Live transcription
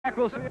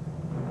We'll see.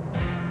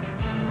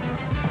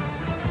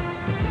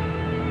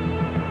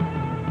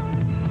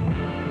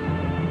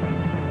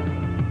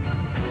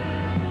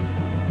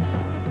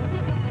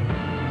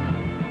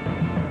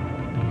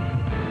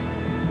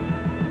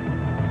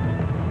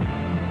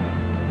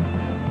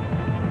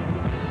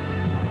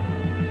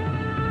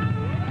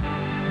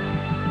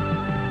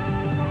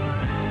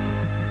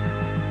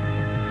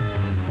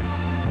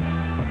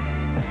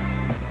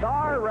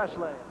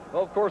 Wrestling.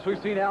 Well, of course,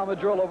 we've seen Al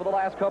Madril over the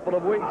last couple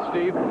of weeks,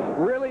 Steve,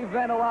 really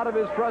vent a lot of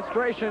his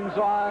frustrations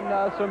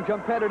on some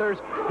competitors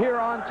here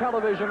on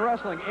television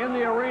wrestling. In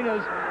the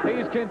arenas,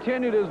 he's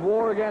continued his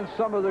war against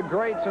some of the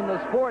greats in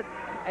the sport.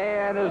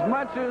 And as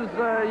much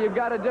as you've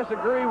got to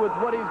disagree with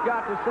what he's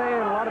got to say,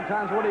 and a lot of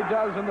times what he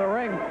does in the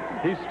ring,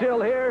 he's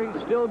still here,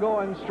 he's still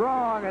going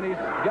strong, and he's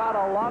got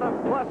a lot of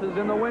pluses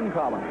in the win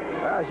column.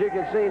 As you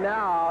can see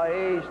now,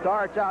 he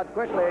starts out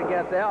quickly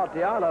against El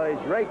Tejano.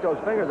 He's raked those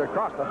fingers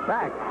across the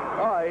back.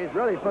 Oh, he's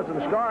really put some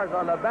scars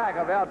on the back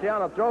of El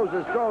Tejano. Throws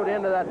his throat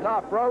into that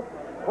top rope,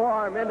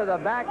 forearm into the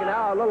back, and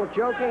now a little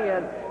choking.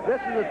 And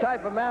this is the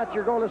type of match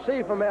you're going to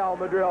see from Al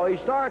Madril.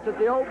 He starts at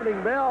the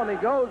opening bell, and he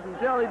goes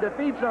until he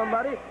defeats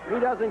somebody. He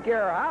doesn't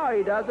care how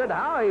he does it,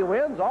 how he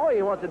wins. All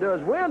he wants to do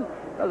is win.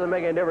 Doesn't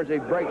make any difference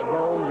if he breaks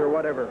bones or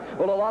whatever.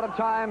 Well, a lot of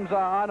times,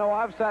 I know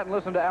I've sat and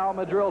listened to Al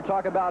Madril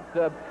talk about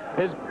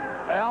his...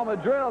 Al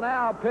Madril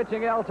now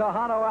pitching El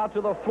Tejano out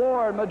to the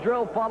floor, and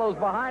Madril follows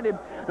behind him.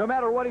 No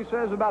matter what he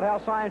says about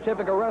how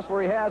scientific a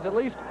wrestler he has, at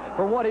least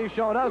from what he's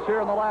shown us here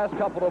in the last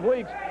couple of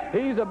weeks,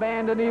 he's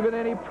abandoned even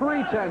any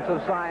pretense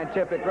of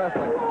scientific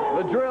wrestling.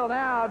 Madril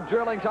now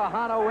drilling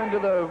Tejano into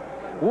the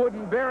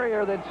wooden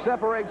barrier that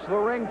separates the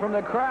ring from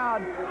the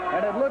crowd,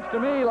 and it looks to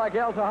me like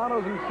El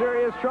Tejano's in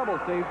serious trouble,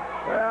 Steve.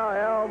 Well,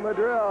 Al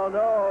Madril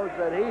knows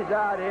that he's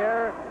out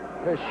here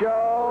to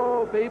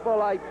show people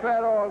like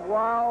Fedor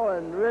Gual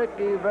and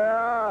Enrique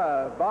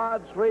Vera,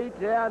 Bob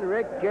Sweetan,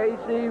 Rick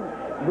Casey,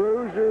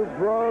 Bruiser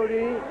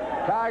Brody,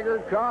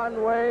 Tiger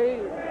Conway,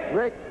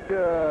 Rick,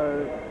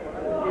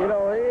 you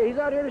know, he's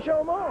out here to show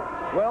them all.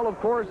 Well, of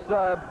course,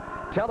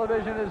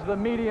 television is the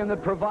medium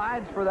that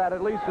provides for that,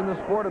 at least in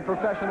the sport of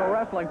professional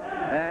wrestling.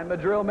 And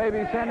Madril may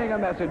be sending a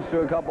message to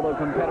a couple of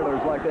competitors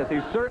like this.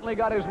 He's certainly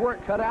got his work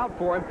cut out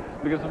for him,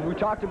 because as we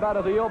talked about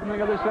at the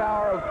opening of this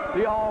hour of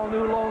the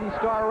all-new Lone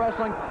Star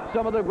Wrestling,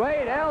 some of the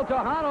great El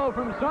Tejano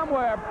from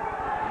somewhere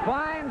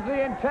finds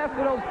the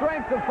intestinal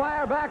strength to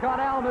fire back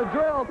on Al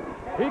Madril.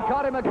 He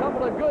caught him a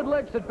couple of good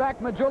licks that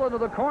backed Madril into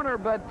the corner,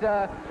 but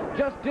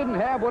just didn't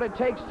have what it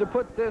takes to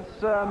put this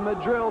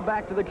Madril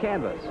back to the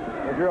canvas.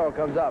 Madril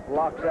comes up,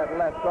 locks that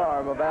left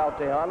arm of Al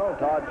Tejano.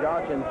 Todd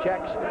Johnson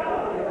checks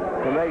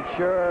to make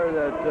sure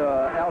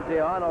that El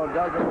Tejano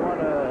doesn't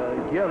want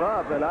to give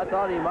up, and I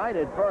thought he might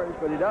at first,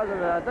 but he doesn't,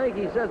 and I think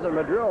he says that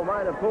Madril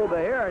might have pulled the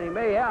hair, and he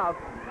may have.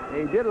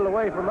 He did it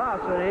away from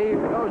us, and he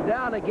goes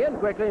down again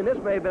quickly, and this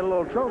may have been a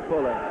little trunk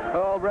pulling.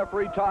 Well,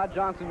 referee Todd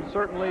Johnson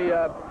certainly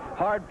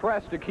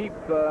hard-pressed to keep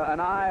an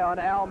eye on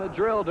Al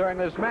Madril during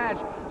this match.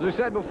 As we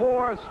said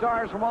before,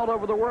 stars from all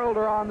over the world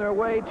are on their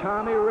way.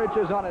 Tommy Rich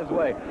is on his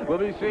way. We'll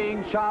be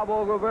seeing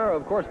Chavo Guerrero.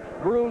 Of course,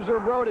 Bruiser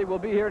Brody will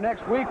be here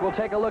next week. We'll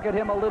take a look at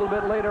him a little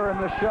bit later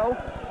in the show.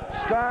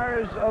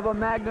 Stars of a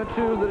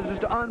magnitude that is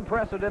just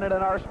unprecedented in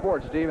our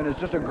sport, Steve, and it's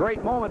just a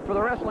great moment for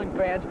the wrestling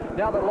fans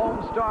now that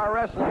Lone Star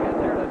Wrestling is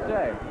here to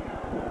stay.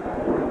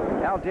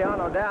 El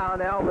Tejano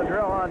down, Al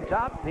Madril on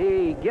top.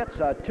 He gets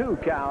a 2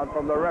 count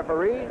from the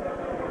referee.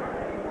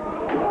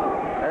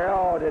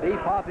 Oh, did he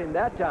pop him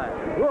that time?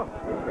 Whoa.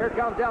 Here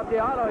comes El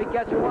Tejano. He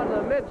catches one in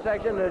the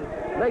midsection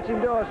that makes him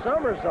do a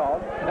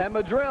somersault. And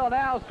Madril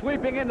now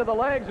sweeping into the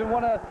legs in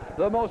one of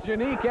the most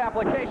unique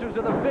applications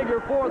of the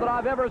figure 4 that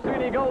I've ever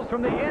seen. He goes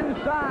from the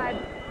inside,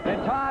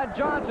 and Todd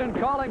Johnson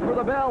calling for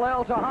the bell.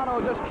 El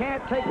Tejano just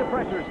can't take the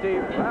pressure,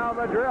 Steve. Al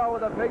Madril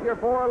with a figure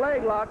 4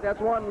 leg lock.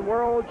 That's won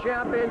world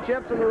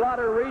championships and a lot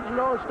of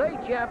regional and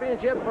state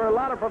championships for a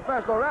lot of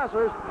professional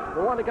wrestlers.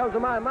 The one that comes to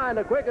my mind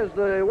the quickest,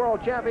 the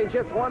world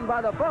championships won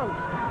by the Funks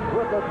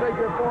with the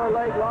figure 4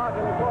 leg lock,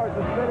 and of course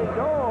the spinning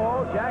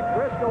toe. Jack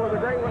Briscoe was a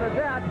great one at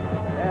that.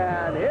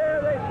 And here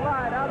they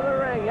slide out of the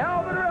ring.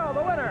 Al Madril,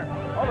 the winner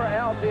over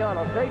El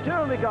Tejano. Stay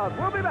tuned, because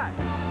we'll be back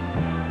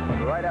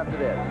right after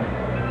this.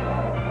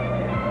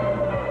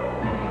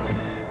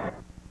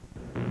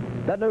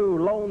 The new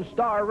Lone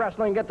Star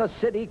Wrestling at the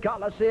City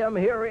Coliseum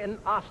here in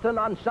Austin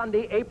on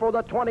Sunday, April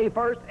the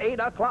 21st, 8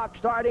 o'clock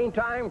starting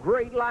time.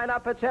 Great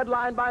lineup. It's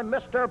headlined by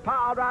Mr.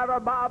 Pile Driver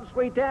Bob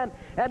Sweetan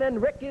and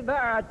Enrique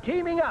Vera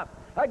teaming up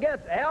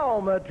against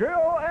Al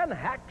Madril and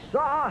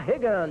Hacksaw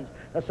Higgins.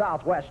 The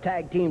Southwest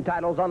Tag Team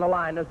titles on the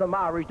line as the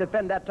Maoris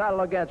defend that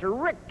title against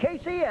Rick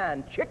Casey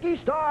and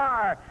Chicky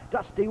Star.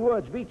 Dusty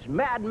Woods beats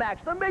Mad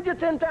Maxx. The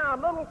midgets in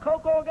town. Little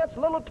Coco against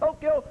Little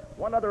Tokyo.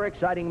 One other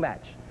exciting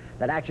match.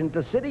 That action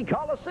to City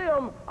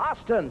Coliseum,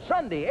 Austin,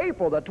 Sunday,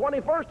 April the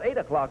 21st, 8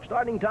 o'clock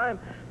starting time.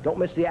 Don't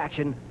miss the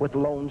action with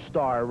Lone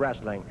Star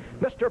Wrestling.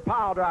 Mr.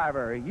 Pile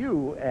Driver,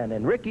 you and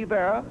Enrique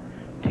Vera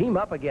team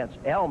up against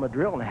Al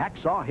Madril and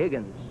Hacksaw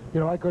Higgins. You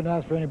know, I couldn't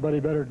ask for anybody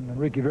better than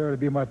Enrique Vera to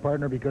be my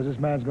partner, because this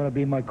man's going to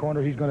be in my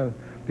corner. He's going to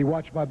If you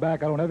watch my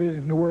back, I don't have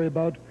anything to worry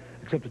about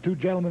except the two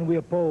gentlemen we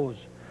oppose.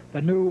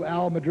 The new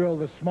Al Madril,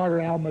 the smarter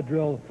Al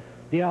Madril,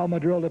 the Al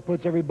Madril that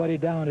puts everybody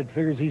down. It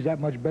figures he's that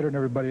much better than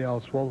everybody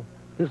else. Well,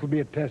 this will be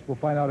a test. We'll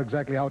find out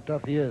exactly how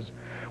tough he is.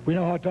 We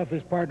know how tough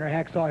his partner,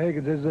 Hacksaw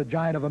Higgins, is. A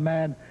giant of a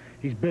man.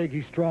 He's big,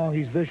 he's strong,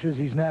 he's vicious,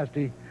 he's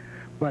nasty.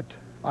 But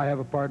I have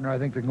a partner I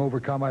think that can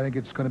overcome. I think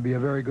it's going to be a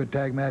very good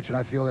tag match, and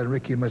I feel that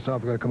Enrique and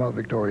myself are going to come out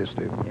victorious,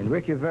 Steve.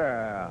 Enrique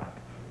Vera.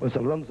 Pues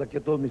saludamos aquí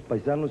a todos mis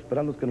paisanos,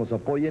 esperando que nos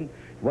apoyen.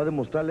 Voy a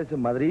demostrarle ese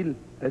Madril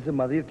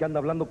que anda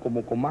hablando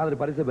como comadre,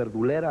 parece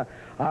verdulera,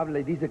 habla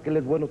y dice que él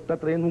es bueno, está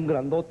trayendo un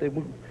grandote,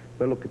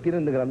 pero lo que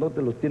tienen de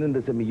grandote los tienen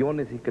de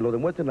semillones y que lo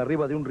demuestren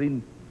arriba de un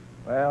ring.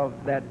 Well,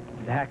 that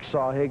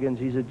Hacksaw Higgins,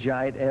 he's a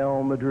giant.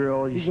 Al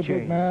Madril, he's a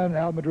big man.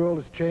 Al Madril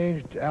has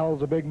changed.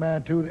 Al's a big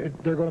man, too.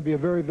 They're going to be a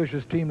very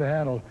vicious team to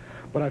handle.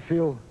 But I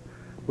feel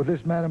with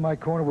this man in my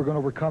corner, we're going to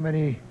overcome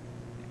any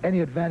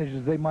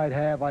advantages they might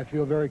have. I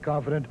feel very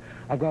confident.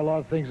 I've got a lot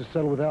of things to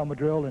settle with Al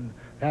Madril, and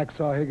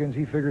Hacksaw Higgins,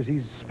 he figures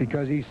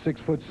because he's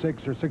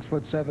 6'6" or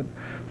 6'7",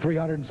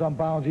 300 and some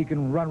pounds, he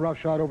can run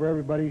roughshod over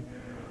everybody.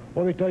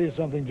 Well, let me tell you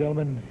something,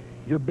 gentlemen.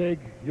 You're big,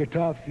 you're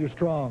tough, you're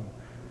strong,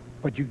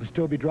 but you can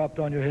still be dropped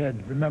on your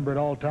head. Remember at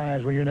all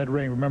times when you're in that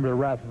ring, remember the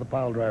wrath of the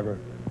pile driver.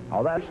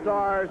 Oh, that's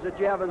stars that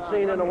you haven't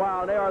seen in a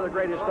while. They are the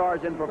greatest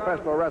stars in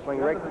professional wrestling,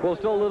 Rick. Well,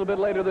 still a little bit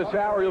later this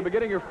hour, you'll be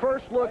getting your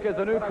first look at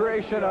the new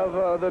creation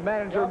of the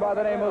manager by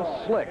the name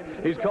of Slick.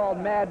 He's called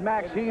Mad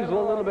Maxx. He's a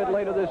little bit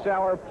later this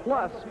hour.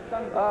 Plus,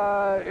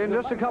 in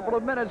just a couple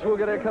of minutes, we'll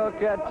get a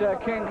look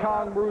at King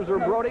Kong Bruiser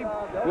Brody.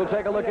 We'll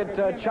take a look at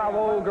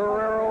Chavo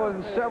Guerrero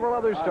and several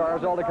other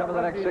stars, all to come in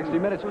the next 60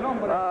 minutes.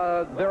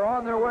 They're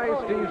on their way,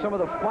 Steve, some of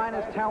the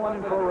finest talent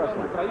in pro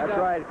wrestling. That's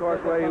right, of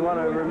course, where you want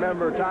to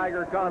remember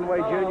Tiger Conway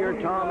Jr.,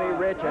 Tommy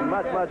Rich, and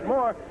much, much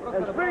more.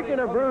 And speaking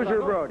of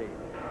Bruiser Brody,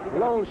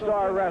 Lone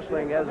Star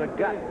Wrestling has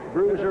got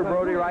Bruiser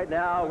Brody right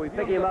now. We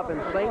pick him up in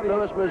St.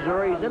 Louis,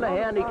 Missouri. He's in a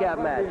handicap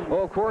match.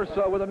 Well, of course,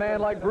 with a man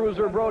like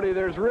Bruiser Brody,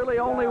 there's really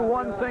only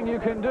one thing you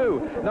can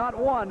do. Not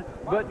one,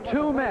 but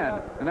two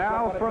men.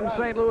 Now, from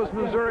St. Louis,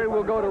 Missouri,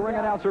 we'll go to ring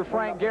announcer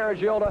Frank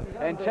Garagiola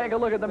and take a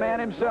look at the man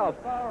himself.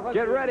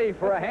 Get ready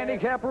for a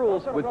handicap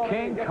rules with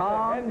King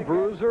Kong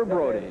Bruiser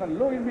Brody.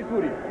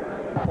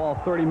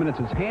 Fall 30 minutes.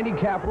 It's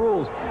handicap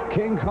rules.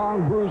 King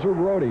Kong Bruiser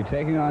Brody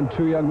taking on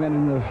two young men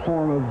in the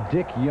form of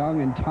Dick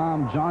Young and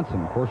Tom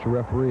Johnson. Of course, the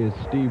referee is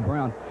Steve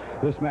Brown.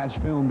 This match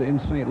filmed in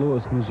St.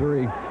 Louis,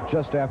 Missouri,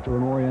 just after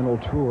an Oriental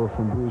tour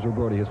from Bruiser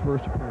Brody, his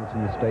first appearance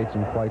in the States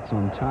in quite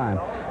some time.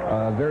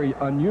 A very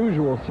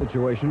unusual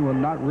situation. Well,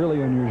 not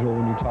really unusual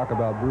when you talk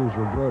about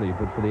Bruiser Brody,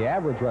 but for the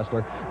average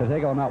wrestler to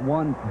take on not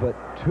one but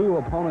two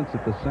opponents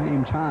at the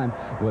same time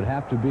would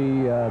have to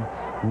be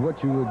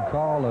what you would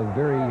call a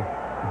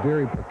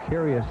very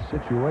precarious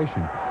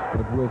situation.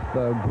 But with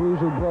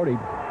Bruiser Brody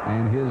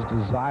and his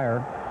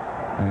desire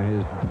and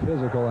his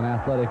physical and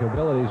athletic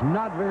abilities,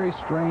 not very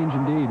strange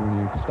indeed when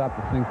you stop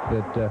to think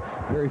that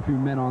very few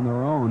men on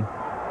their own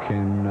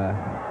can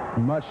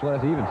much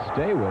less even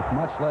stay with,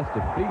 much less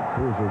defeat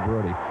Bruiser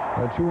Brody.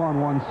 A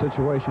two-on-one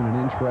situation,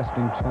 an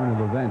interesting turn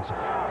of events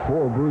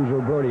for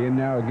Bruiser Brody, and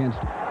now against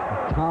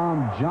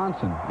Tom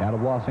Johnson out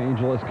of Los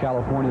Angeles,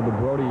 California. But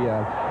Brody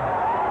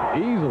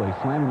easily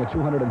slamming a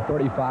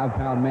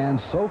 235-pound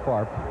man so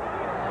far.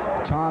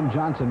 Tom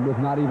Johnson with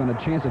not even a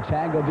chance to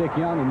tackle Dick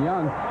Young, and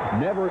Young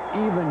never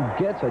even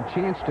gets a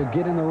chance to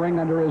get in the ring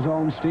under his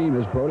own steam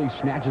as Brody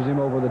snatches him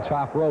over the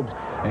top ropes.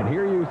 And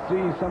here you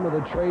see some of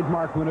the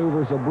trademark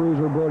maneuvers of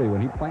Bruiser Brody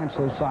when he plants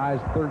those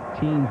size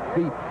 13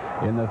 feet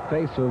in the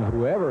face of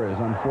whoever is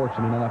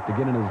unfortunate enough to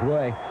get in his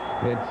way.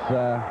 It's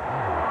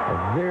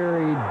a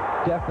very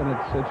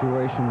definite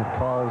situation that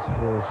calls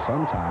for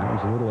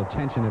sometimes a little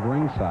attention at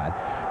ringside.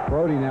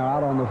 Brody now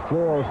out on the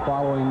floor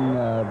following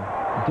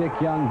Dick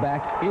Young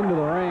back into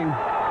the ring.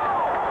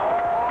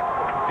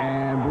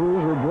 And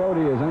Bruiser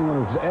Brody, as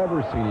anyone who's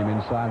ever seen him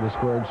inside the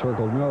squared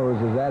circle knows,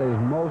 is at his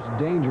most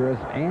dangerous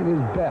and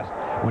his best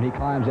when he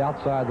climbs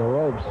outside the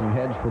ropes and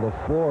heads for the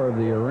floor of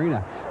the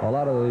arena. A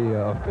lot of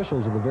the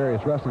officials of the various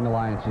wrestling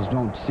alliances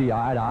don't see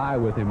eye to eye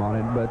with him on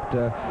it, but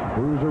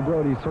Bruiser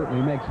Brody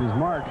certainly makes his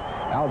mark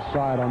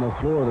outside on the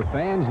floor. The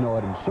fans know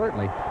it, and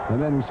certainly the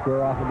men who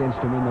square off against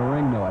him in the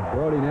ring know it.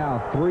 Brody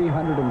now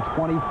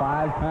 325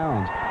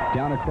 pounds.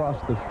 Down across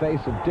the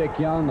face of Dick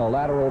Young, a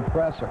lateral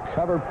press, a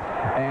cover,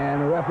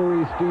 and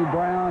referee Steve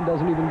Brown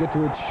doesn't even get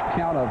to a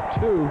count of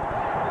two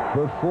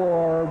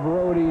before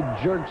Brody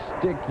jerks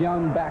Dick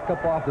Young back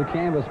up off the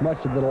canvas,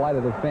 much to the delight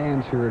of the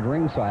fans here at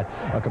ringside.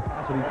 A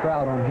capacity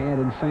crowd on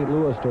hand in St.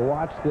 Louis to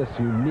watch this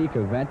unique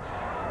event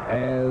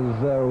as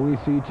we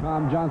see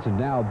Tom Johnson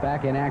now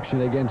back in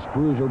action against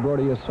Bruiser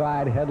Brody, a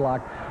side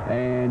headlock,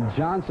 and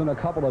Johnson a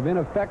couple of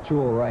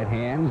ineffectual right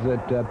hands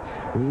that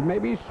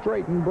maybe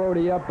straighten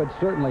Brody up, but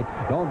certainly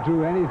don't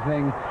do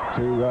anything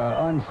to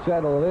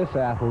unsettle this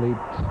athlete.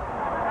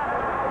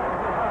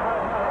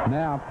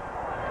 Now,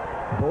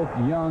 both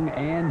Young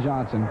and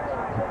Johnson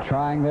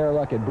trying their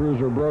luck at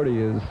Bruiser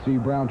Brody as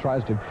Steve Brown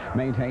tries to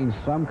maintain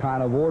some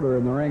kind of order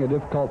in the ring. A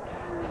difficult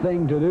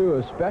thing to do,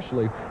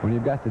 especially when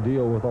you've got to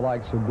deal with the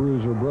likes of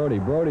Bruiser Brody.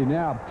 Brody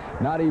now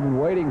not even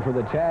waiting for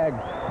the tag,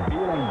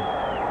 beeling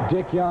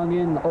Dick Young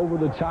in over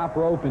the top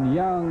rope, and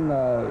Young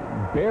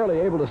barely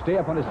able to stay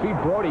up on his feet.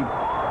 Brody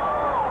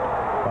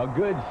a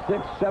good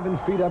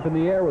 6-7 feet up in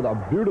the air with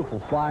a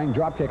beautiful flying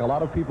drop kick. A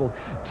lot of people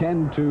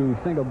tend to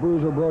think of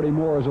Bruiser Brody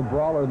more as a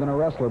brawler than a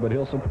wrestler, but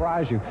he'll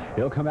surprise you.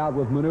 He'll come out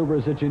with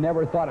maneuvers that you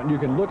never thought, and you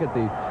can look at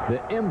the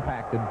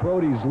impact that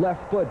Brody's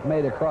left foot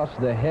made across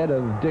the head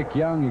of Dick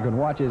Young. You can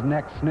watch his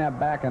neck snap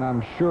back, and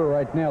I'm sure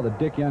right now that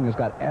Dick Young has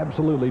got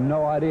absolutely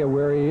no idea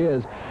where he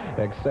is,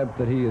 except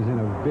that he is in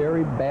a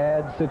very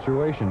bad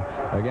situation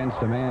against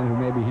a man who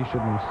maybe he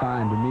shouldn't have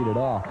signed to meet at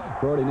all.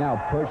 Brody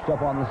now perched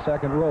up on the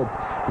second rope.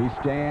 He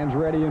stands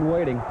ready and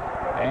waiting.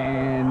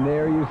 And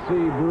there you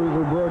see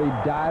Bruiser Brody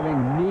diving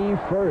knee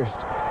first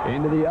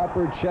into the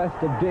upper chest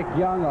of Dick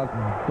Young. I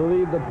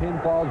believe the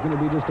pinfall is going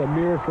to be just a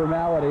mere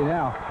formality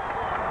now.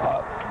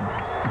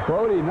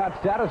 Brody,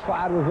 not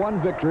satisfied with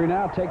one victory,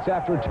 now takes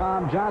after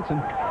Tom Johnson.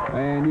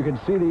 And you can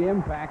see the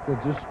impact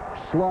that just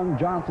slung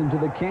Johnson to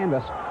the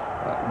canvas.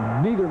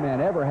 Neither man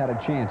ever had a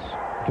chance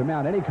to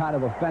mount any kind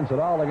of offense at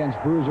all against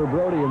Bruiser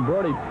Brody, and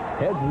Brody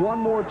heads one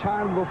more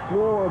time to the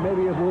floor,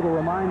 maybe as a little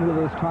reminder to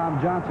this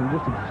Tom Johnson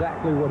just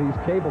exactly what he's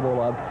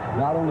capable of,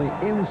 not only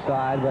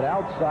inside but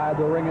outside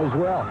the ring as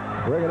well.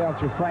 Ring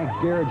announcer Frank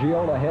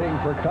Garagiola heading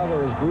for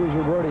cover as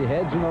Bruiser Brody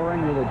heads in the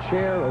ring with a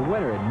chair, a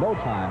winner in no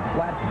time,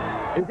 flat.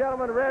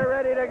 Gentlemen, we're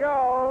ready to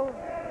go.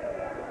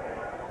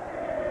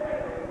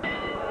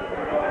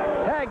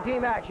 Tag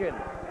team action.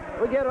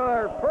 We get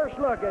our first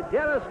look at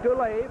Denis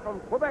Goulet from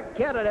Quebec,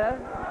 Canada,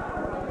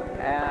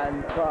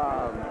 and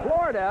from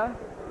Florida,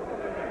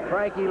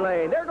 Frankie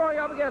Lane. They're going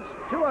up against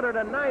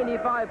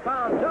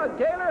 295-pound Tug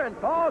Taylor and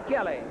Paul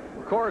Kelly.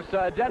 Of course,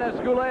 Denis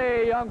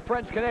Goulet, young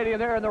French-Canadian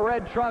there in the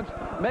red trunks,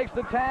 makes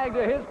the tag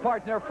to his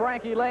partner,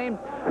 Frankie Lane.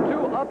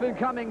 Two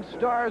up-and-coming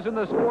stars in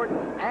the sport,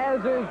 as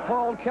is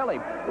Paul Kelly.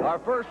 Our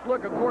first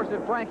look, of course,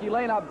 at Frankie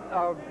Lane.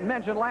 I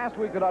mentioned last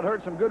week that I'd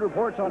heard some good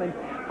reports on him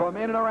from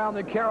in and around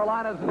the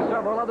Carolinas and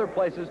several other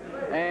places.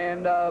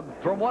 And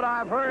from what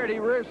I've heard, he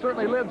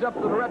certainly lives up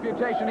to the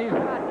reputation he's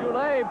got.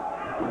 Goulet.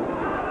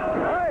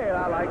 Hey,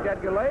 I like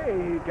that Goulet.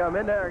 He come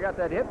in there and got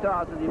that hip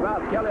toss as he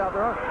bounced Kelly off the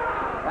rope.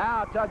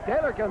 Now Tug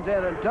Taylor comes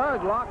in, and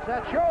Tug locks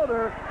that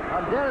shoulder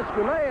on Denis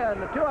Goulet,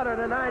 and the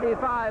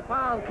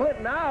 295-pound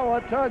Clinton now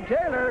with Tug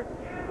Taylor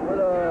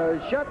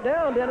would shut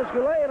down Denis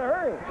Goulet in a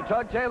hurry.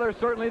 Tug Taylor,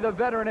 certainly the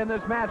veteran in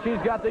this match.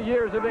 He's got the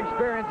years of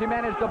experience. He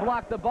managed to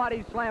block the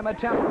body slam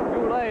attempt from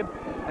Goulet,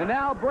 and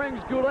now brings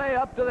Goulet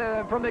up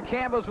to from the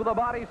canvas with a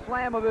body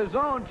slam of his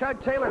own.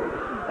 Tug Taylor,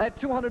 at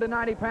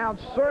 290 pounds,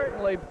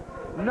 certainly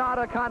not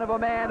a kind of a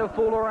man to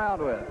fool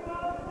around with.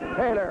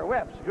 Taylor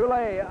whips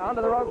Goulet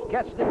onto the ropes,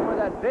 catches him with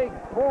that big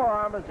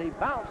forearm as he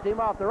bounced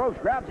him off the ropes,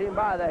 grabs him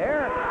by the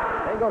hair,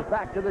 then goes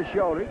back to the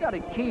shoulder. He got a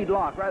keyed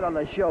lock right on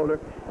the shoulder,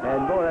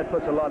 and boy, that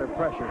puts a lot of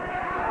pressure.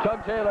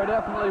 Tug Taylor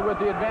definitely with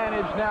the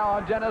advantage now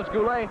on Denis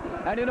Goulet,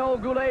 and you know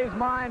Goulet's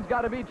mind's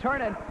got to be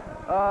turning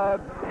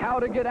how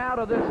to get out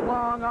of this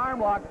long arm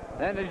lock.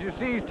 And as you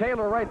see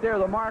Taylor right there,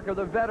 the mark of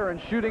the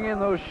veteran, shooting in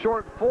those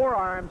short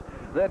forearms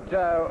that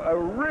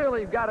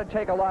really got to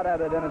take a lot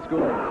out of Denis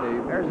Goulet,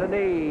 Steve. There's a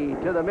knee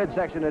to the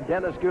midsection of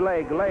Denis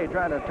Goulet. Goulet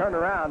trying to turn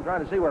around,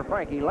 trying to see where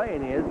Frankie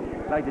Lane is.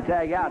 Like to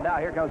tag out. Now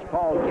here comes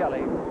Paul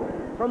Kelly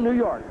from New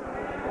York.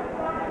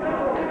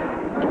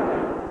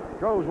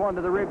 Throws one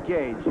to the rib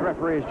cage. The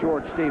referee is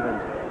George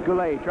Stevens.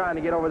 Goulet trying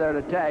to get over there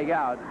to tag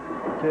out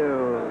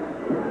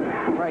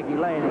to Frankie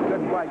Lane. He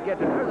couldn't quite get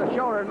to it. There's a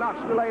shoulder and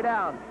knocks Goulet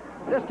down.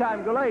 This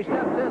time Goulet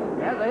steps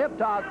in, has a hip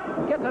toss,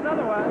 gets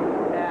another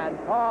one, and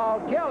Paul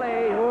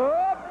Kelly,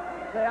 whoop,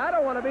 say, I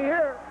don't want to be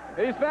here.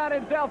 He's found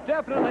himself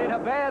definitely in a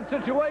bad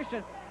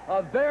situation.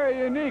 A very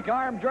unique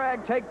arm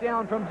drag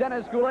takedown from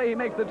Denis Goulet. He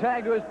makes the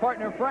tag to his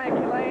partner,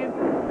 Frankie Lane,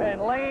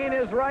 and Lane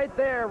is right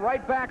there,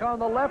 right back on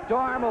the left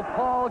arm of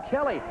Paul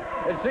Kelly.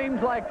 It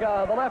seems like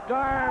the left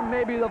arm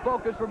may be the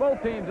focus for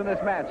both teams in this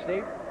match,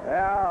 Steve.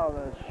 Well,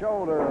 the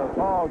shoulder of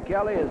Paul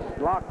Kelly is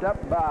locked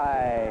up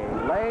by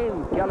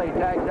Lane. Kelly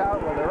tags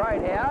out with the right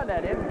hand,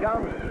 and in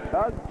comes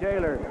Tug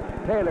Taylor.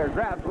 Taylor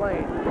grabs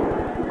Lane.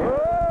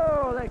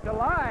 Oh, they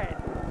collide.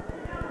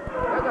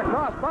 There's a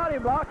cross-body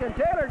block, and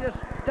Taylor just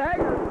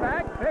staggers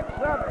back,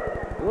 picks up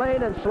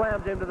Lane, and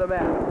slams him to the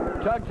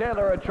mat. Tug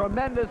Taylor, a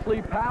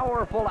tremendously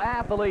powerful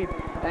athlete,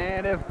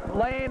 and if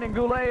Lane and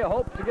Goulet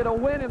hope to get a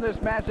win in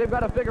this match, they've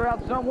got to figure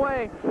out some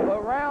way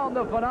around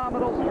the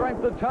phenomenal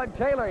strength of Tug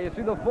Taylor. You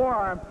see the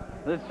forearm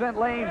that sent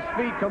Lane's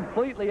feet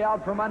completely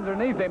out from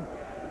underneath him.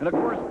 And of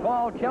course,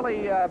 Paul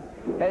Kelly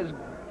has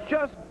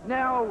just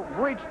now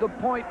reached the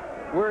point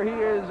where he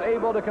is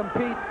able to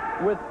compete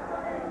with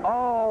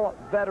all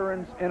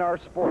veterans in our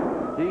sport.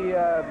 He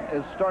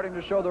is starting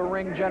to show the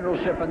ring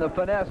generalship and the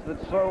finesse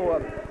that's so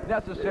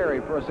necessary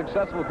for a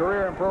successful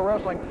career in pro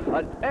wrestling.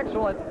 An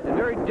excellent and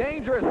very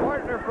dangerous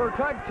partner for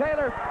Tug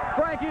Taylor.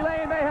 Frankie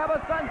Lane may have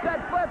a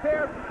sunset flip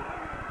here.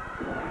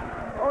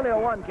 Only a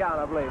one count,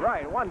 I believe.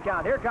 Right, one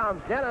count. Here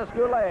comes Denis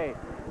Goulet,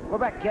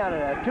 Quebec,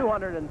 Canada,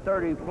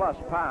 230-plus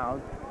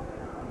pounds.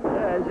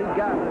 as he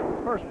got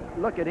first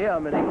look at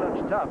him, and he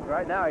looks tough.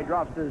 Right now he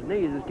drops to his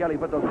knees as Kelly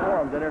put those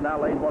forearms in there,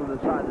 now lays one to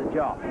the side of the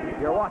jaw.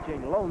 You're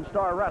watching Lone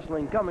Star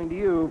Wrestling coming to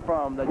you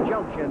from the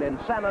Junction in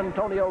San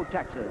Antonio,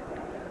 Texas.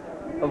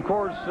 Of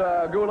course,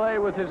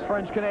 Goulet, with his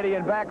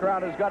French-Canadian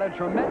background, has got a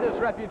tremendous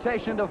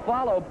reputation to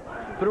follow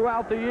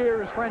throughout the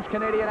years.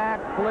 French-Canadian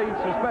athletes,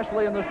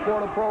 especially in the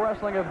sport of pro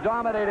wrestling, have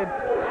dominated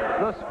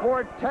the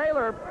sport.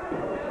 Taylor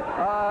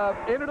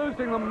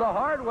introducing them the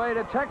hard way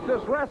to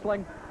Texas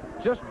wrestling,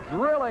 just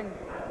drilling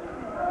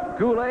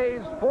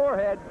Goulet's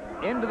forehead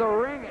into the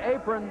ring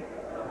apron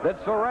that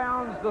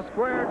surrounds the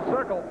squared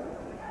circle.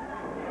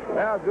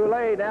 Now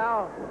Goulet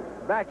now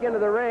back into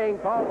the ring.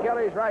 Paul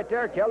Kelly's right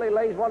there. Kelly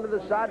lays one to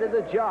the side of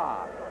the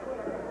jaw.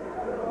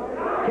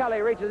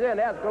 Kelly reaches in,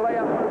 has Goulet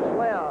up for a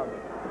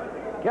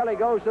slam. Kelly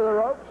goes to the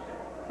ropes,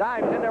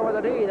 dives in there with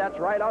a knee. That's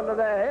right under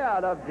the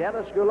head of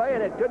Denis Goulet,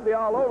 and it could be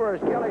all over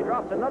as Kelly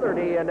drops another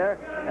knee in there.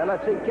 And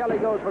let's see, Kelly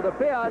goes for the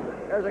pin.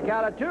 There's a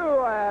count of 2,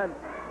 and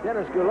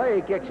Denis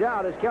Goulet kicks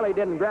out as Kelly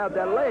didn't grab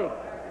that leg.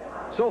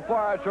 So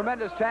far, a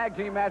tremendous tag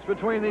team match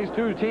between these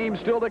two teams.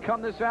 Still to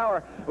come this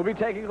hour, we'll be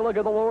taking a look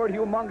at the Lord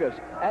Humongous,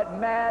 at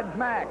Mad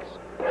Maxx,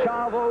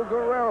 Chavo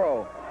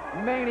Guerrero,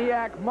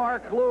 Maniac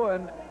Mark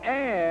Lewin,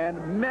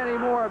 and many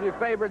more of your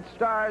favorite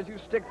stars who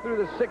stick through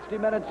the 60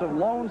 minutes of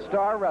Lone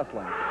Star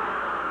Wrestling.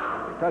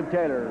 Tug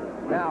Taylor,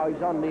 now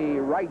he's on the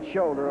right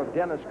shoulder of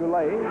Denis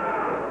Goulet.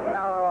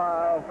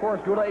 Now, of course,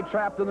 Goulet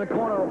trapped in the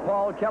corner of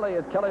Paul Kelly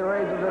as Kelly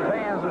raises his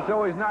hands to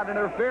show he's not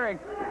interfering.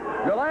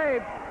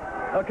 Goulet,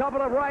 a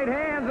couple of right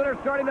hands that are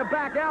starting to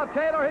back out.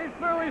 Taylor, he's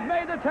through. He's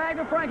made the tag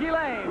of Frankie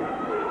Lane.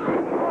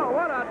 Oh,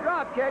 what a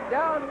drop kick.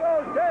 Down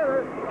goes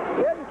Taylor.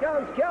 In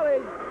comes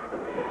Kelly.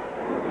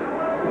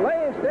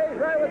 Lane stays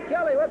right with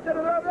Kelly. What's in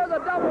the rope? There's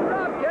a double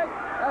drop kick.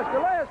 As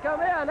Goulet has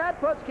come in, that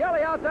puts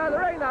Kelly outside the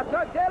ring. Now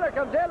Tug Taylor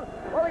comes in.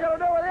 What are they going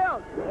to do with him?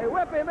 They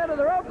whip him into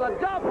the ropes. A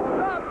double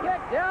drop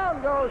kick.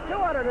 Down goes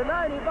 295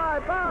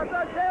 pounds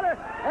Tug Taylor.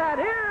 And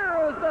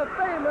here is the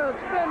famous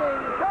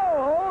spinning toe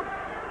hold.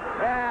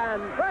 And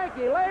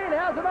Frankie Lane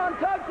has it on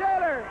Tug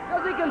Taylor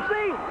because he can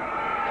see.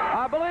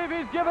 I believe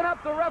he's given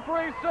up. The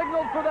referee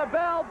signaled for the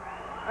bell.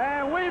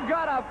 And we've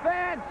got a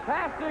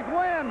fantastic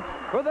win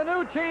for the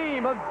new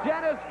team of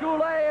Denis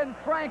Goulet and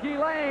Frankie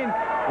Lane.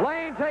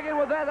 Lane taking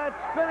with that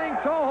spinning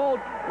toe hold.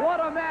 What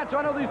a match.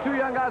 I know these two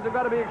young guys have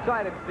got to be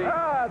excited, Steve.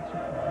 It's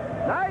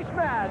a nice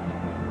match.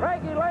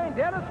 Frankie Lane,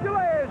 Denis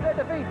Goulet as they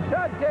defeat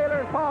Tug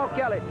Taylor and Paul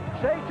Kelly.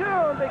 Stay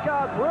tuned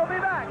because we'll be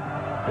back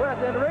with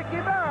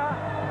Enrique Vera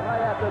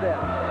right after this.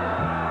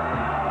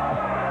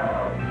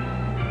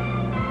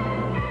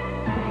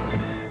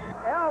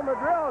 Al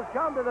Madril has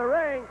come to the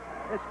ring.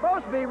 It's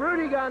supposed to be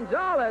Rudy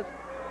Gonzalez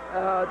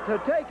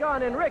to take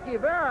on Enrique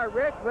Vera,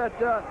 Rick, but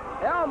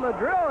Al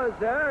Madril is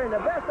there, and the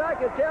best I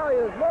could tell he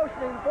was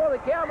motioning before the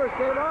cameras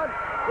came on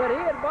that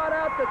he had bought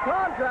out the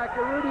contract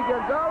to Rudy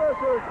Gonzalez,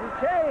 who was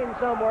retained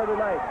somewhere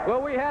tonight.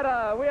 Well, we had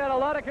a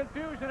lot of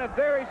confusion at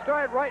very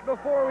start right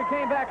before we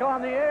came back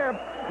on the air.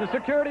 The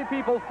security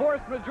people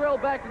forced Madril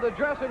back to the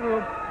dressing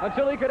room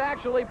until he could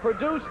actually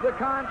produce the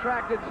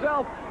contract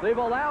itself. They've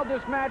allowed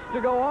this match to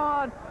go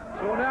on.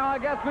 So now I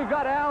guess we've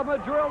got Al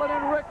Madril and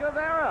Enrique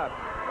Vera.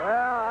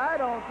 Well, I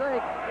don't think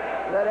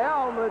that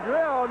Al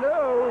Madril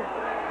knew.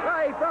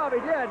 Well, he probably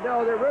did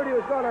know that Rudy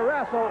was going to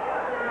wrestle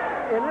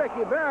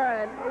Enrique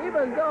Vera, and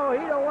even though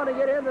he don't want to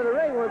get into the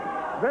ring with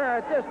Vera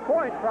at this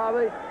point,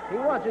 probably, he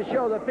wants to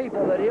show the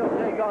people that he'll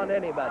take on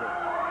anybody.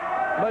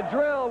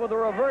 Madril with a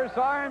reverse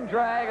arm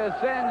drag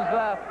sends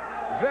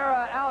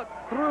Vera out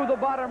through the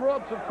bottom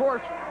ropes, of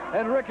course.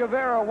 Enrique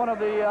Vera, one of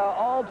the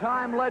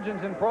all-time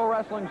legends in pro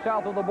wrestling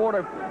south of the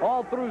border,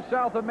 all through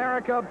South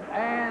America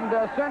and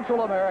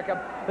Central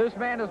America. This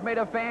man has made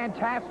a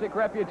fantastic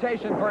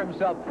reputation for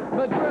himself.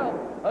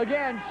 Madril,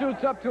 again,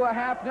 shoots up to a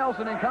half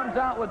Nelson and comes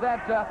out with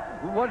that,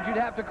 what you'd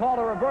have to call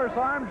a reverse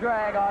arm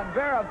drag on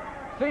Vera.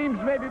 Seems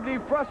maybe to be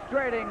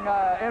frustrating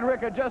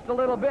Enrique just a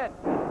little bit.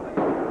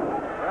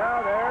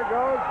 Well, there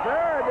goes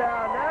Vera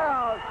down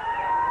now.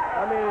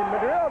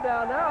 Madril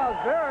down now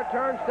as Vera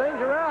turns things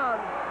around.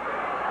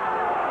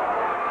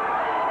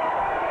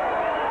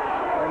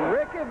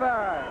 Enrique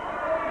Vera,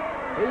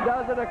 he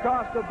does it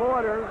across the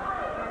border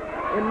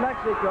in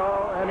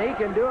Mexico, and he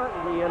can do it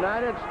in the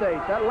United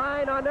States. That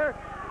line on there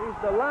is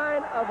the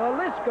line of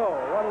Jalisco,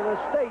 one of the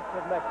states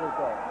of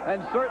Mexico.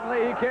 And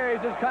certainly he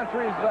carries his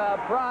country's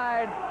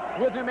pride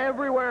with him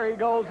everywhere he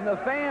goes, and the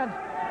fans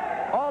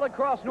all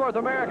across North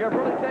America have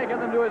really taken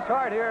them to his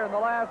heart here in the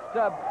last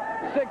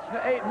 6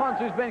 to 8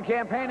 months he's been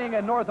campaigning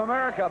in North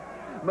America.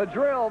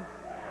 Madril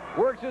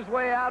works his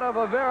way out of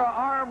a Vera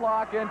arm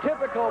lock in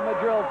typical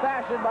Madril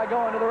fashion by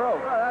going to the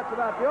ropes. Well, that's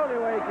about the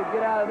only way he could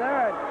get out of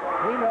there.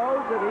 He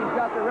knows that he's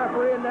got the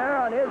referee in there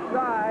on his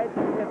side.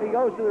 If he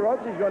goes to the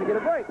ropes, he's going to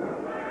get a break.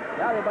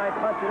 Now they might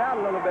punch it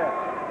out a little bit.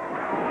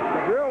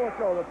 Madril will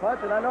throw the punch,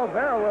 and I know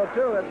Vera will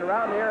too. It's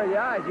around the area of the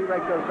eyes. He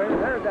rakes those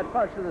fingers. There's that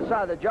punch to the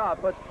side of the jaw,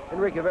 puts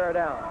Enrique Vera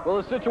down. Well,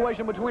 the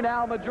situation between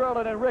Al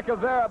Madril and Enrique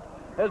Vera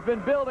has been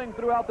building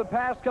throughout the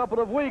past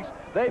couple of weeks.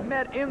 They've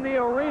met in the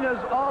arenas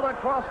all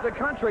across the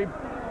country.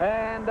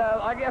 And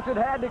I guess it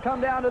had to come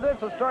down to this,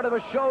 the start of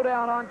a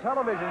showdown on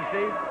television,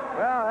 Steve.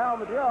 Well, Al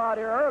Madril out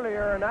here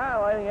earlier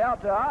annihilating El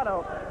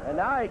Tejano, and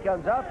now he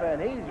comes up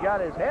and he's got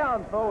his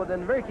hands full with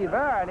Enrique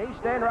Vera, and he's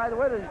standing right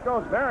with it. He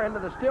throws Vera into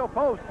the steel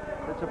post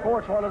that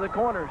supports one of the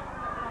corners.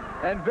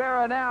 And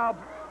Vera now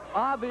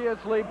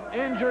obviously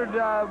injured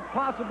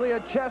possibly a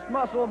chest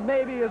muscle,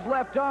 maybe his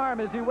left arm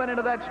as he went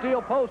into that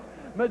steel post.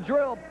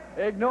 Madril,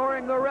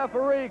 ignoring the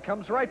referee,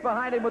 comes right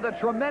behind him with a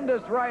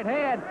tremendous right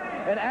hand.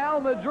 And Al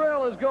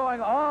Madril is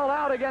going all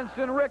out against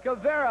Enrique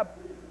Vera,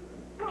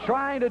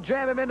 trying to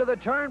jam him into the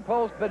turn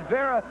post, but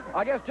Vera,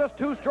 I guess, just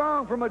too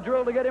strong for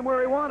Madril to get him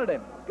where he wanted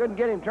him. Couldn't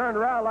get him turned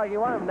around like he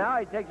wanted him. Now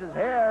he takes his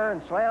hair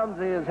and slams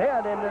his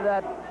head into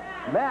that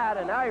mat,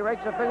 and now he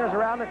rakes the fingers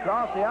around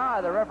across the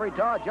eye. The referee,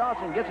 Todd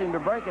Johnson, gets him to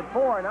break at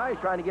 4, and now he's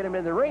trying to get him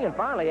in the ring, and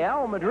finally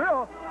Al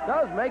Madril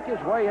does make his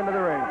way into the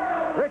ring.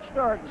 Rich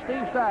Stewart and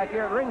Steve Stack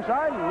here at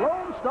ringside,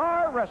 Lone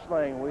Star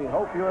Wrestling. We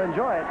hope you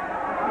enjoy it.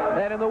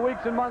 And in the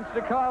weeks and months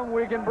to come,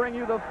 we can bring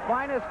you the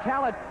finest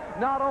talent,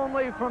 not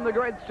only from the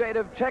great state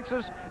of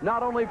Texas,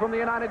 not only from the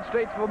United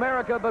States of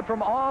America, but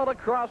from all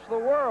across the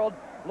world.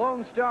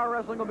 Lone Star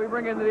Wrestling will be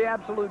bringing the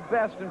absolute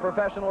best in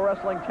professional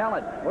wrestling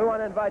talent. We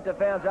want to invite the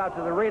fans out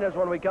to the arenas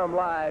when we come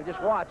live.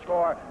 Just watch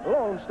for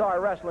Lone Star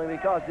Wrestling,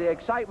 because the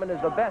excitement is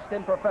the best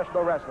in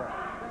professional wrestling.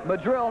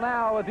 Madril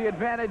now with the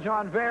advantage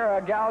on Vera,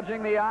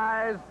 gouging the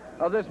eyes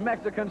of this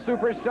Mexican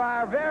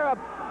superstar. Vera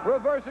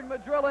reversing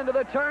Madril into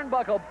the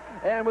turnbuckle.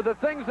 And with the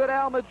things that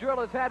Al Madril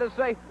has had to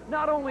say,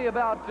 not only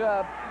about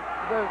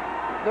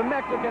the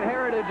Mexican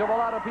heritage of a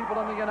lot of people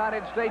in the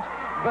United States,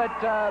 but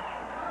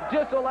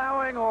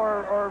disallowing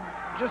or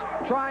just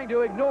trying to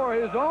ignore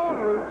his own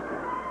roots,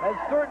 has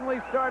certainly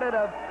started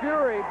a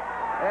fury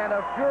and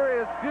a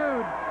furious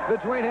feud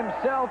between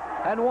himself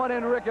and one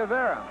Enrique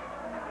Vera.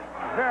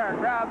 Vera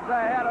grabs the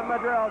head of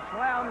Madril,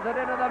 slams it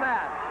into the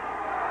mat.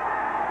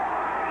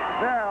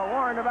 Vera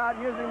warned about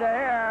using the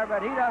hair,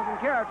 but he doesn't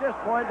care at this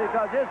point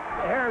because his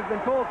hair has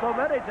been pulled so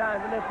many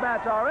times in this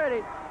match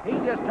already. He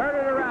just turned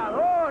it around.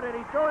 Oh, did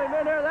he throw him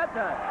in there that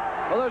time?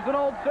 Well, there's an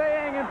old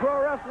saying in pro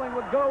wrestling,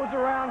 what goes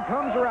around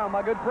comes around.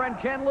 My good friend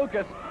Ken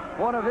Lucas,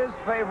 one of his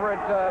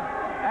favorite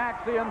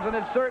axioms, and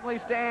it certainly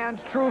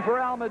stands true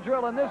for Al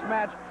Madril in this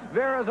match.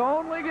 Vera's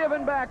only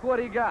given back what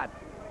he got.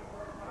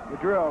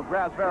 Madril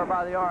grabs Vera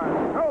by the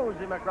arm, throws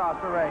him across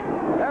the ring.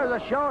 There's a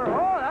shoulder.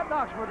 Oh, that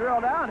knocks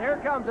Madril down.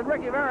 Here comes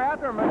Enrique Vera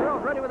after him.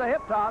 Madril's ready with a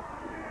hip toss.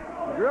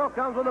 Madril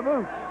comes with a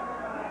boot.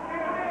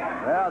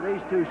 Well,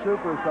 these two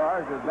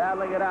superstars are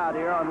battling it out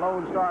here on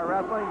Lone Star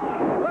Wrestling.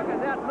 Look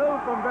at that move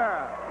from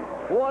Vera.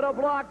 What a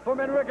block from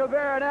Enrique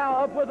Vera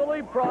now, up with the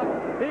leapfrog.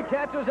 He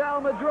catches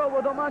Al Madril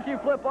with a monkey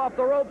flip off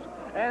the ropes,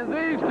 and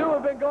these two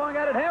have been going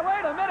at it. Hey,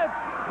 wait a minute.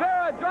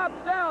 Vera drops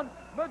down.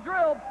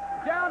 Madril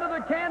down to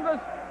the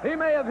canvas. He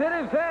may have hit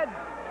his head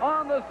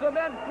on the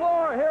cement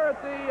floor here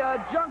at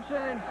the junction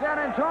in San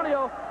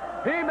Antonio.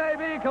 He may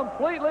be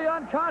completely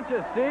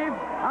unconscious, Steve.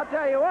 I'll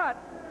tell you what.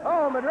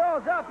 Oh,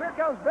 Madril's up. Here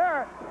comes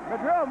Vera.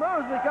 Madril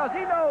moves because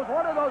he knows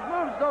one of those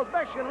moves those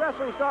Mexican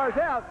wrestling stars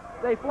have.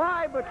 They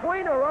fly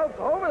between the ropes,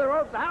 over the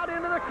ropes, out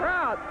into the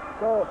crowd.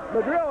 So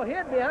Madril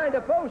hid behind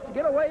a post to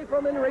get away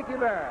from Enrique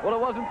Vera. Well,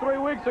 it wasn't 3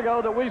 weeks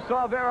ago that we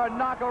saw Vera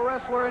knock a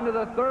wrestler into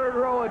the third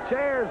row of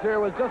chairs here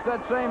with just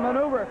that same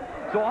maneuver.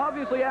 So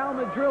obviously Al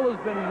Madril has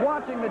been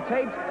watching the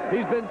tapes.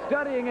 He's been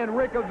studying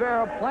Enrique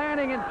Vera,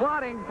 planning and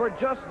plotting for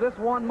just this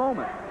one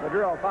moment.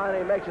 Madril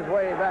finally makes his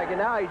way back, and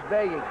now he's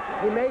begging.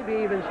 He may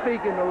be even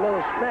speaking a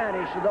little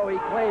Spanish, though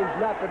he claims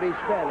not to be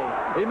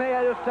Spanish. He may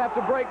just have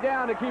to break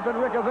down to keep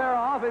Enrique Vera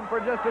off him for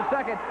just a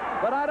second.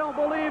 But I don't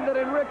believe that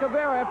Enrique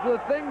Vera, after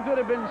the things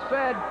that have been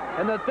said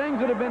and the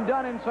things that have been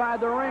done inside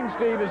the ring,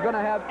 Steve, is going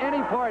to have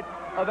any part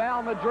of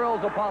Al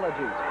Madril's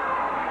apologies.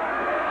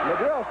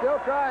 Madril still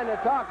trying to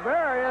talk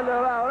Vera into,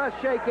 let's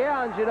shake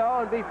hands, you know,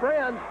 and be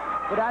friends.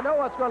 But I know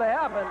what's going to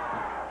happen.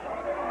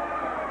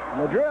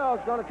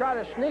 Madril's going to try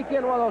to sneak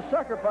in one of those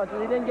sucker punches.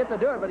 He didn't get to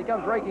do it, but he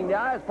comes raking the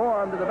eyes,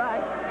 forearm to the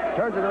back,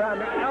 turns it around.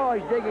 Oh,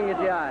 he's digging at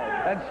the eyes.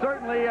 And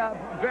certainly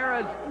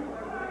Vera's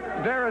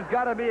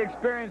got to be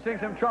experiencing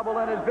some trouble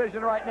in his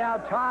vision right now.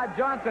 Todd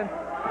Johnson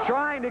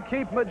trying to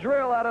keep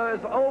Madril out of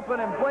his open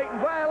and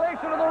blatant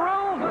violation of the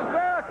rules as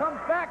Vera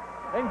comes back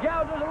and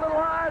gouges a little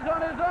eyes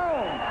on his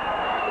own.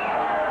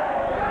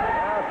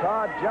 Now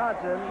Todd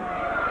Johnson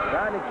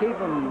trying to keep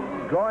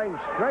him going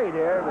straight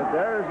here, but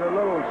there's a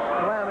little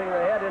slamming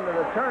the head into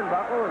the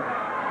turnbuckle.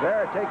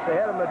 Vera takes the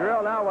head of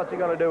Madril. Now what's he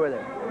going to do with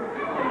it?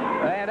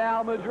 And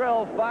Al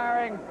Madril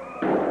firing.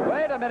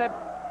 Wait a minute.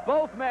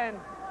 Both men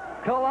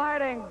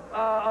colliding.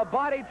 A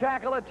body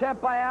tackle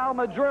attempt by Al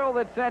Madril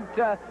that sent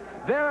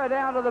Vera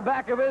down to the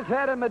back of his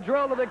head and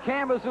Madril to the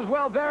canvas as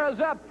well. Vera's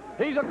up.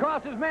 He's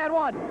across his man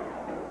one.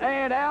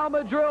 And Al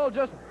Madril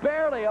just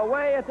barely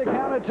away at the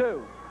count of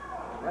 2.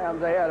 Slams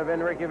the head of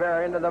Enrique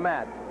Vera into the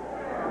mat.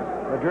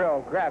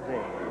 Madril grabs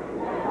him,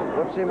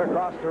 whips him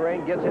across the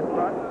ring, gets in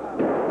front,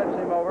 flips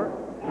him over,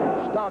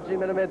 stomps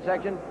him in the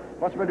midsection.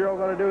 What's Madril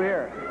going to do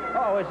here?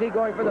 Oh, is he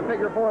going for the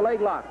figure 4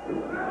 leg lock?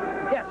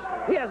 Yes,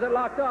 he has it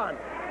locked on.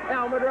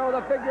 Now Madril,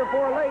 the figure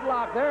 4 leg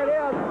lock. There it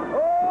is.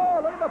 Oh,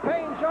 look at the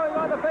pain showing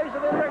on the face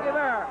of Enrique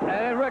Vera.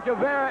 And Enrique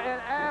Vera in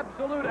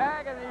absolute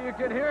agony. You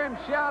can hear him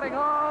shouting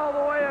all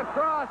the way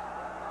across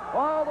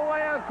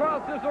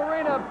this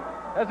arena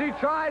as he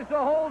tries to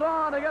hold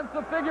on against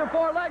the figure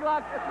 4 leg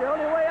lock. That's the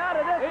only way out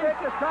of this.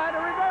 Rick is trying to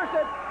reverse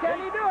it. Can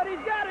he do it?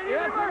 He's got it. He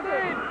reversed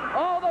it.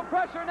 All the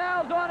pressure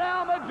now is on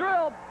Al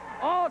Madril.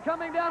 All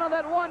coming down on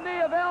that one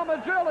knee of Al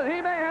Madril, and he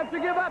may have to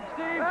give up,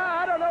 Steve.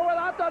 I don't know whether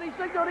I thought he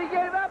signaled he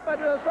gave up,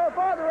 but so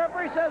far the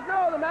referee says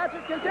no. The match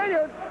is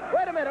continued.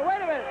 Wait a minute.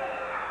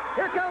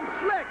 Here comes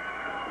Slick.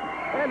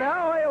 And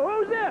now,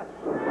 who's this?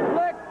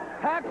 Slick,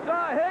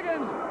 Hacksaw,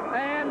 Higgins,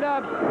 and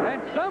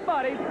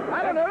somebody.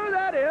 I don't know who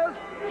that is.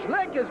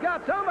 Slick has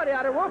got somebody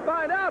out there. We'll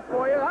find out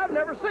for you. I've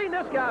never seen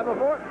this guy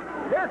before.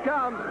 Here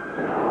comes.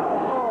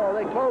 Oh,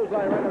 they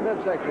clothesline right in the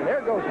midsection.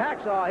 There goes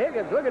Hacksaw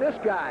Higgins. Look at this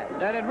guy.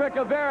 And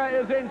Enrique Vera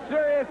is in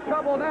serious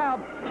trouble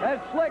now as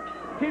Slick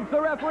keeps the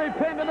referee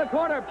pinned in the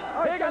corner.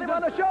 Oh, he got him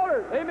on the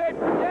shoulder.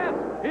 Yes,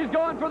 he's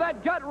going for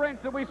that gut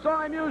wrench that we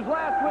saw him use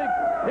last week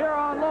here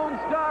on Lone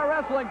Star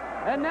Wrestling.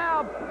 And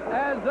now,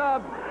 as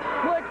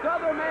Slick's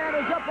other man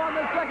is up on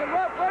the second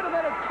rope. Wait a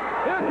minute.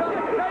 Here comes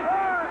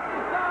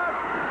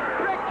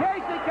Rick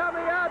Casey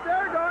coming out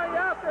there, going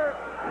after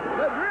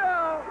the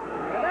drill.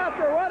 And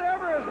after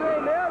whatever his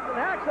name is, and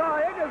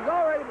Hacksaw Higgins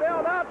already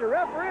bailed out. The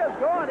referee is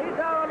gone. He's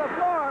out on the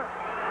floor.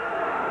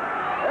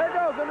 There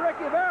goes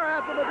Enrique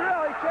Vera after the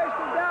drill. He chased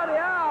him down the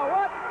aisle.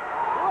 What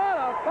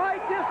a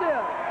fight this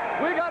is.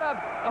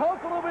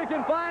 Hopefully we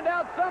can find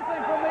out something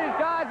from these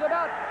guys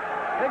about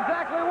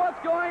exactly what's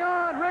going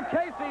on. Rick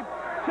Casey,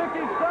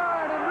 Chicky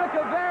Star, and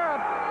Enrique Vera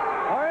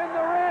are in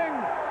the ring.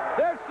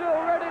 They're still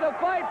ready to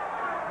fight,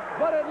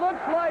 but it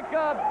looks like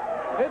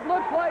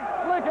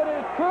Slick and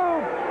his crew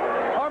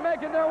are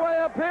making their way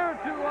up here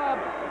to us,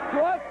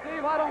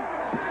 Steve. I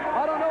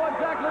don't know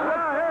exactly what's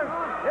going on.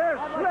 Here's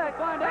Slick.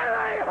 Find It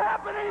out. ain't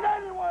happening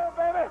anywhere,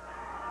 baby.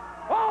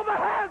 All the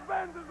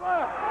has-beens is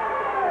left.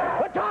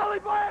 The Tolly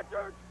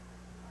Blanchard.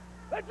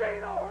 The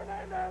Gino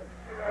Hernandez.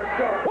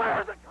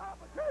 Where's the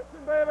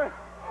competition, baby?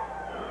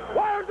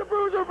 Where's the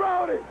Bruiser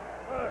Brody?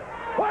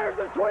 Where's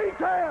the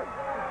Sweetan?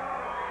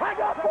 I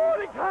got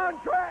 40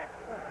 contracts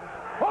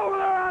over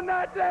there on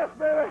that desk,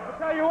 baby. I'll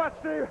tell you what,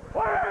 Steve.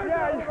 Where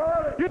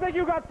is You think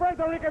you got friends,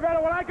 Enrique Vera?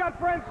 Well, I got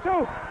friends,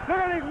 too. Look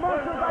at these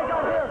monsters I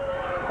got here.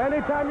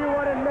 Anytime you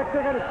want in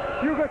Mexican,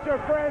 you get your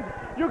friends.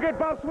 You get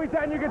Bob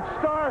Sweetan, you get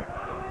Star.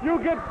 You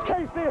get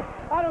Casey.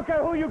 I don't care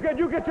who you get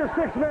your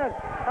 6 men.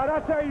 And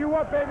I'll tell you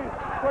what, baby.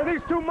 For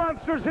these 2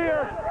 monsters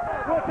here,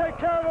 we'll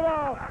take care of them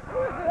all.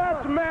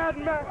 That's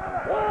Mad Max.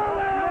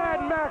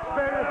 Mad Max,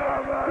 baby.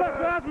 Look,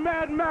 that's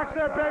Mad Max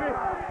there, baby.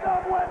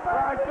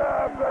 Right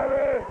there,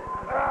 baby.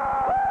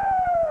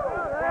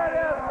 There it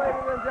is,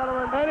 ladies and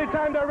gentlemen.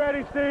 Anytime they're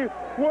ready, Steve,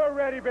 we're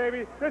ready,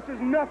 baby. This is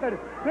nothing.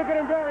 Look at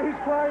him there. He's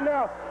crying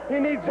now. He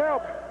needs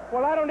help.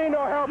 Well, I don't need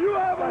no help. You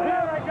have a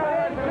Here I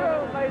got it.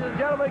 too, ladies and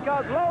gentlemen,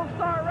 because Lone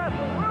Star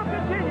Wrestling will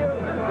continue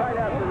right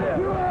after this.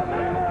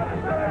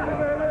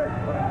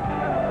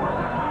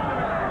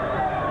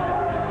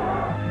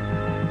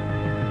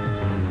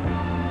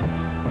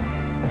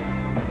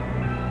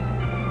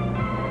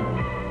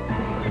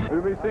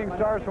 We'll be seeing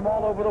stars from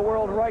all over the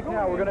world right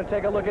now. We're going to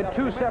take a look at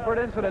 2 separate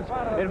incidents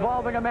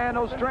involving a man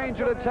no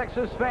stranger to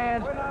Texas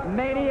fans,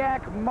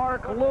 Maniac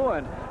Mark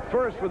Lewin.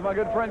 First with my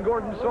good friend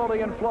Gordon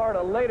Soley in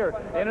Florida. Later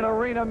in an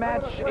arena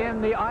match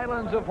in the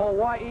islands of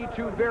Hawaii.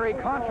 2 very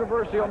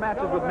controversial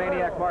matches with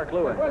Maniac Mark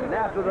Lewin. And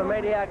after the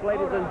Maniac,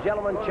 ladies and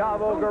gentlemen,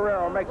 Chavo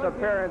Guerrero makes an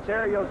appearance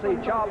here. You'll see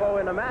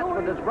Chavo in a match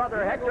with his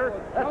brother Hector.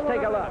 Let's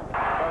take a look.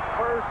 The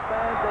first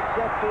man to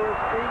get to his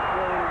feet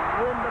will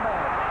win the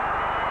match.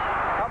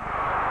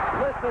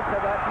 Listen to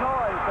that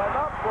noise, that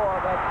uproar,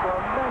 that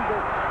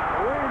tremendous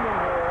screaming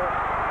here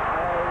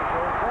as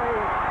Jose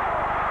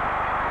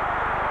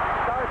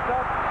starts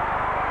up.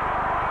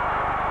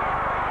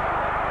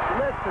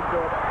 Listen to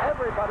it.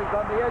 Everybody's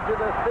on the edge of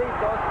their seat.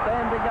 They're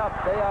standing up.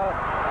 They are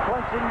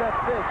clenching their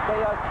fists.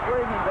 They are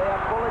screaming. They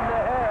are pulling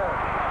their hair.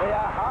 They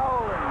are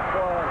howling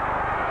for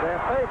their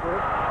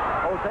favorite.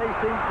 Jose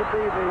seems to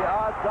be the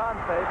odds-on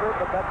favorite,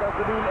 but that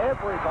doesn't mean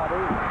everybody.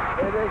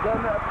 It is a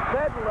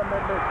bedlam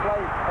in this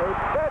place, a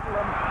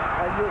bedlam,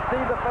 and you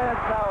see the fans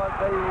now as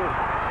they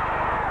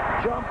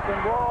jump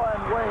and roar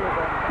and wave.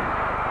 And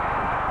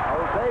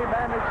Jose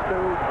managed to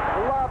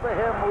clobber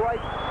him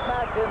right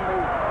smack in the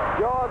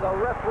jaw. The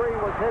referee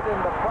was hit in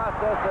the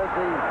process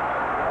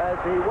as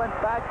he went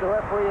back. The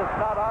referee is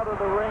not out of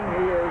the ring.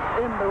 He is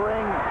in the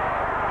ring,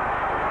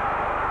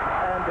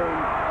 and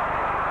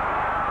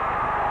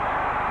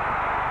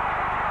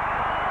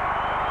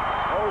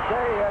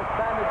Jose has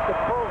managed to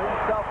pull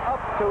himself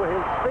up to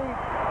his feet,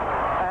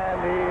 and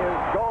he is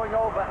going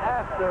over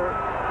after.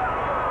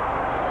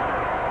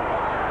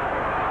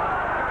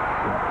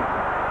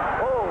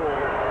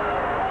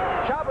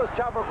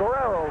 Chavo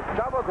Guerrero.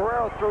 Chavo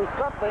Guerrero threw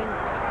something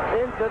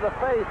into the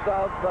face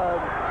of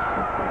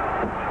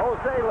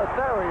Jose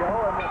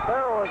Lothario, and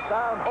Lothario is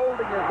down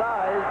holding his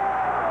eyes,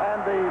 and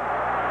the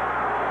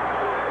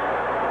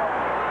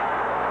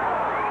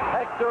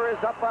Hector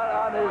is up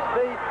on his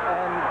feet,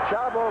 and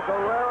Chavo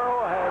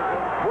Guerrero has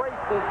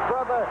embraced his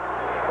brother,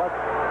 but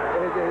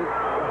it is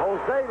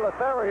Jose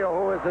Lothario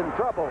who is in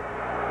trouble.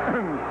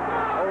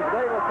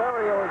 Jose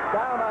Lothario is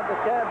down on the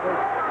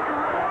canvas,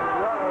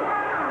 and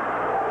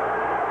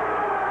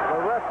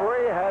the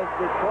referee has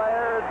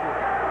declared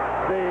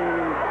the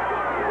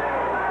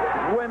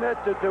winner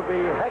to be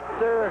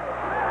Hector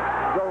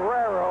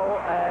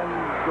Guerrero, and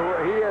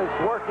he is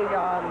working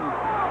on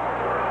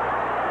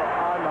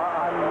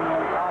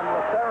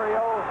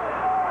Lothario.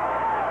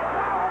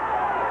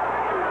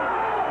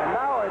 And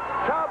now it's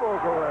Chavo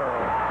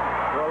Guerrero.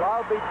 Well,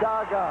 I'll be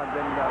doggone.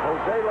 And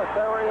Jose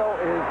Lothario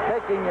is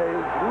taking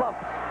his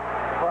lumps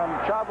from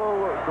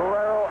Chavo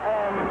Guerrero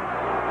and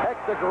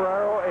Hector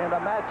Guerrero in a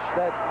match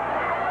that,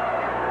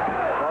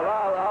 well,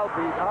 I'll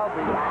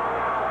be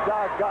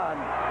doggone.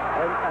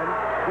 And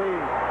the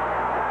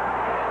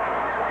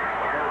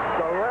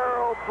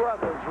Guerrero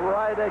brothers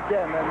right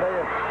again, and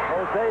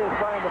Jose is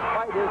trying to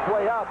fight his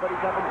way out, but he's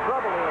having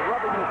trouble here,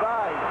 rubbing his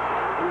eyes.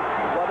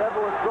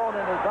 Whatever was thrown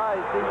in his eyes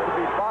seems to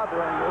be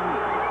bothering him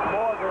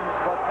more than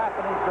what's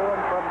happening to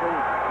him from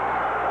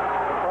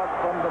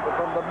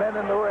the men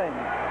in the ring.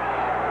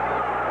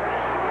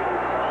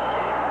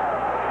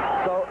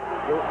 So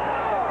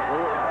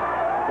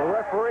the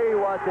referee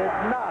did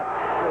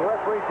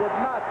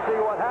not see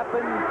what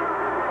happened.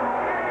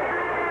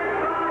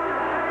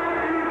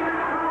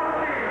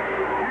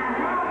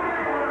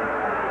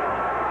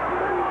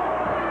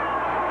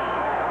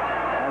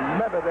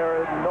 Remember,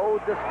 there are no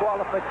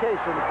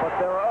disqualifications, but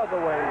there are other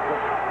ways of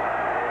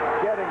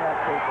getting at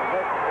people.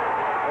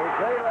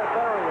 Jose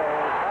Lothario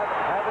is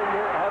having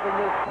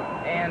his...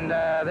 And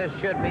this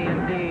should be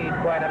indeed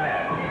quite a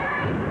match.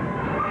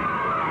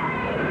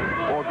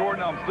 Well,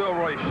 Gordon, I'm still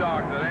really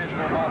shocked that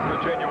Angelo Mosca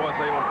Jr. was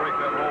able to break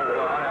that hold.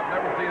 I have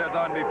never seen it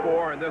done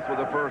before, and this was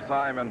the first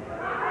time, and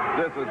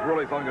this is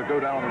really something to go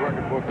down on the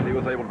record book that he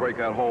was able to break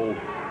that hold.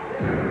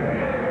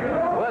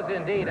 Was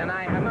indeed, and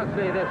I must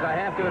say this, I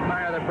have to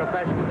admire the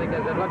professional,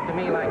 because it looked to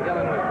me like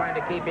Dillon was trying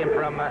to keep him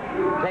from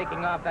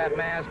taking off that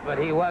mask, but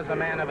he was a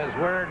man of his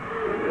word,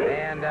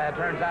 and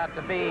turns out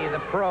to be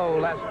the pro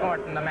Les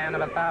Norton, the man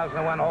of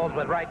 1,001 holds,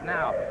 but right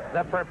now,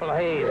 the Purple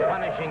Haze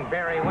punishing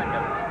Barry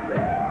Windham.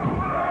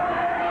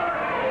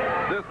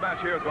 This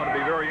match here is going to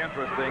be very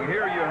interesting.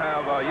 Here you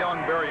have young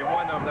Barry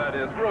Windham that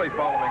is really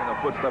following in the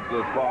footsteps of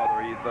his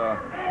father. He's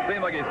seems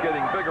like he's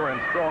getting bigger and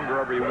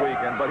stronger every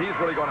weekend, but he's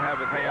really going to have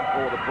his hands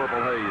full of the Purple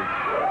Haze.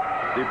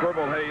 The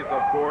Purple Haze,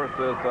 of course,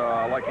 is,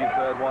 like you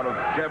said, one of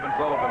Kevin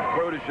Sullivan's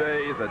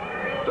proteges that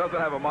doesn't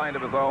have a mind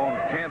of his own,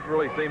 can't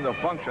really seem to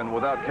function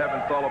without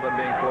Kevin Sullivan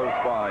being close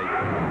by.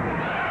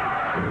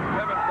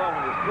 Kevin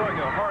Sullivan is throwing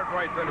a hard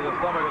right into the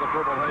stomach of the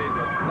Purple Haze,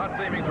 but not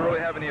seeming to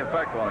really have any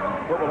effect on him.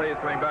 Purple Haze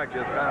coming back,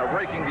 just kind of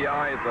raking the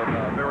eyes of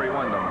Barry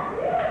Windham.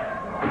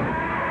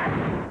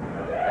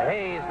 The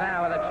Haze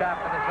now with a chop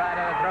to the side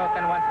of the throat,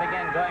 and once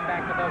again going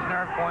back to those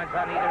nerve points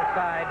on either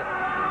side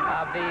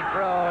of the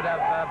throat of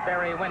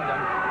Barry Windham.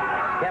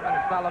 Kevin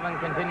Sullivan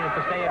continues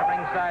to stay at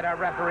ringside. Our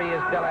referee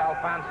is Bill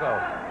Alfonso,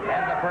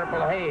 and the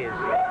Purple Haze.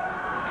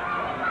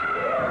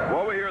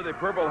 Well, we hear the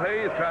Purple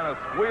Haze kind of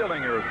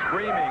squealing or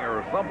screaming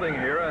or something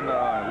here, and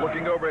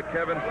looking over at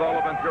Kevin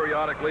Sullivan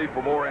periodically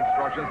for more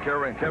instructions.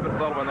 Kevin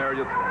Sullivan there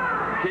just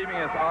keeping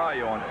his eye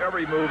on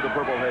every move the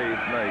Purple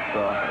Haze makes.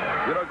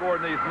 You know,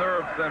 Gordon, these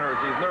nerve centers,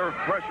 these nerve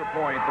pressure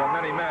points on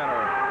many men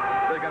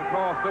they can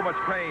cause so much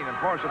pain and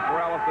partial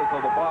paralysis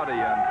of the body,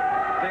 and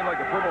it seems like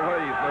the Purple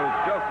Haze knows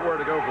just where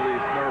to go for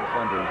these nerve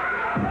centers.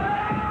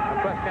 No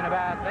question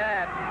about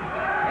that.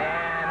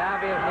 And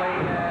obviously,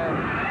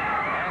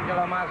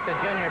 Angelo Mosca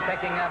Jr.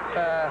 picking up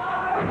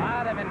a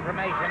lot of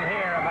information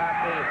here about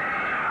the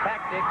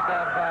tactics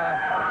of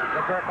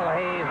the Purple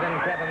Haze and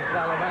Kevin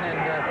Sullivan. And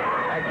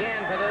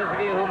again, for those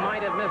of you who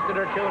might have missed it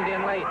or tuned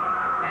in late,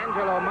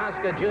 Angelo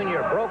Mosca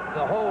Jr. broke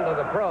the hold of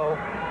the pro,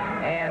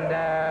 and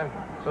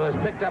so has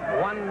picked up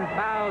 $1,000,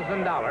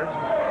 and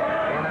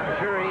I'm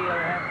sure he'll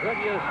have good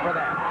use for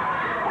that.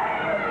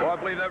 Well, I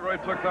believe that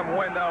really took some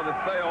wind out of the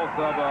sails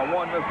of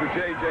one Mr.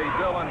 J.J.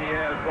 Dillon. He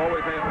has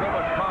always had so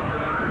much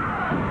confidence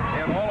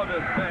in all of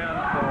his men,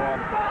 so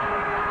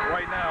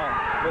right now,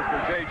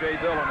 Mr.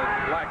 J.J. Dillon is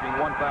lacking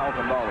 $1,000.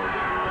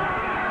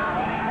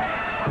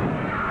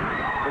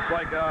 Looks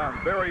like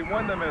Barry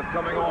Windham is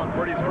coming on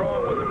pretty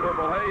strong with the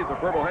Purple Haze. The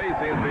Purple Haze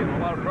seems to be in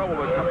a lot of trouble,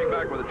 but coming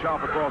back with a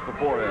chop across the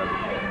forehead.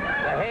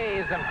 The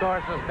Haze, of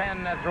course, has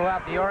been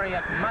throughout the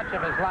Orient much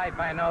of his life.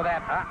 I know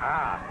that.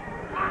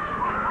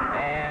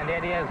 And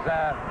it is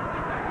the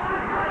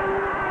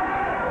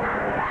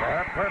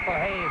Purple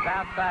Haze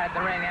outside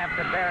the ring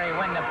after Barry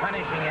Windham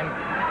punishing him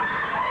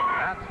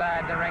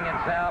outside the ring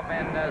itself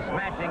and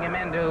smashing him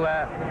into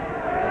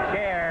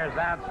chairs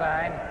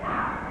outside.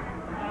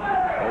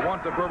 Well,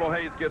 once the Purple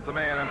Haze gets a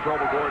man in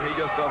trouble, Gordon, he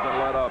just doesn't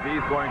let up.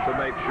 He's going to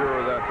make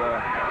sure that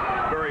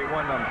Barry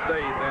Windham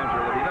stays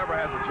injured, that he never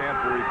has a chance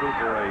to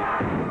recuperate.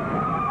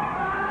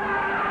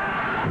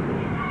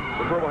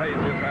 The Purple Haze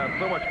just has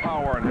so much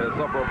power in his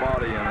upper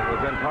body and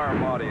his entire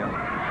body. And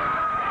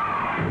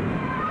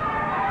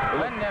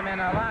Windham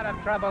in a lot of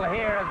trouble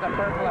here as the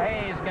Purple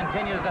Haze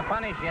continues to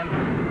punish him.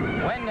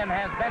 Windham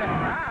has been...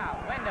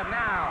 Windham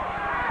now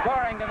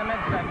scoring to the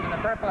midsection.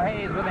 The Purple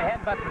Haze with the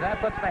headbutt. That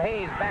puts the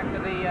Haze back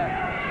to the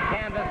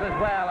canvas as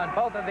well. And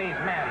both of these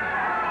men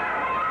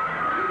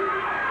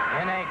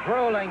in a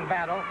grueling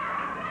battle.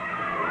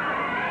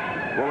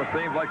 Well, it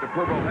seems like the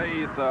Purple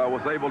Haze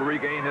was able to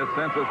regain his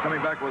senses,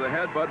 coming back with a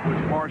headbutt, which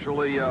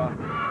partially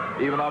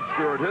even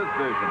obscured his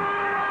vision.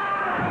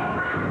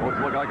 Looks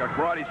like a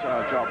karate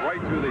chop right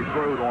through the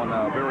throat on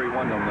Barry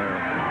Windham there.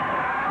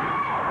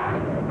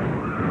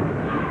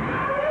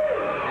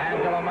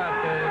 Angelo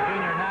Mosca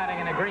Jr. nodding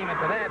in agreement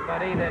to that,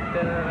 buddy.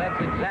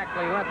 That's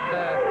exactly what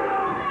the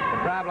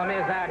problem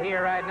is out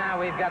here right now.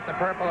 We've got the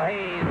Purple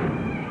Haze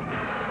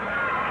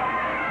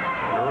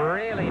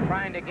really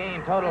trying to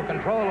gain total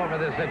control over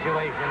this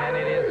situation, and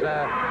it is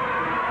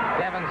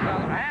Kevin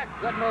Sullivan.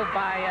 Good move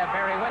by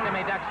Barry Windham.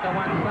 He ducks to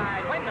one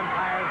side. Windham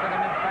fires to the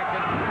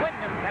midsection.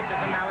 Windham catches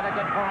him now with a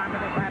good forearm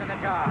to the side of the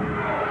jaw.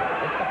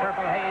 It's the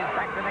Purple Haze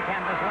back to the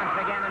canvas once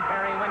again, and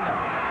Barry Windham.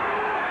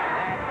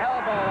 That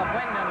elbow of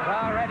Windham's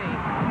already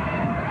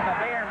a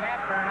severe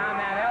mat burn on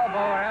that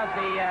elbow, or else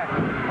he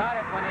caught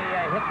it when he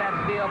hit that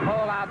steel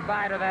pole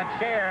outside of that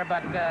chair,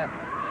 but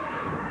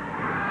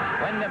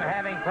Windham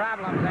having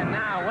problems, and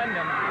now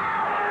Windham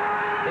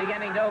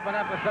beginning to open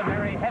up with some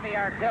very heavy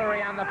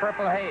artillery on the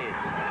Purple Haze.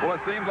 Well,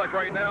 it seems like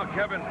right now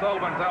Kevin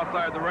Sullivan's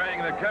outside the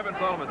ring, and Kevin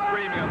Sullivan is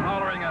screaming and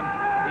hollering, and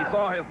he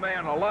saw his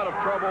man in a lot of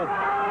trouble,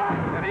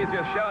 and he's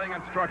just shouting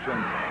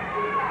instructions.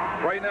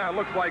 Right now it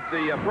looks like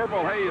the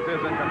Purple Haze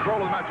is in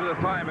control of the match at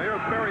this time.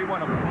 Here's Barry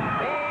Windham.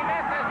 He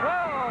misses.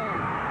 Whoa!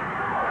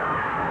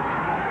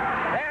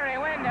 Barry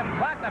Windham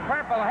caught the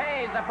Purple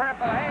Haze. The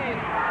Purple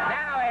Haze.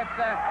 Now it's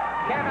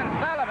Kevin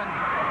Sullivan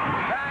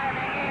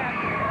driving in,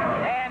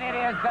 and it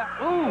is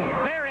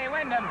Barry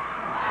Windham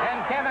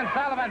and Kevin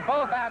Sullivan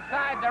both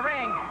outside the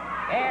ring,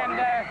 and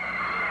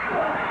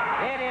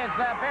it is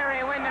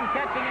Barry Windham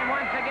catching him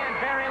once again.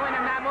 Barry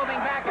Windham now moving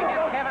back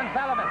against Kevin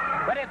Sullivan,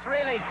 but it's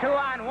really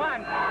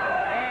 2-on-1,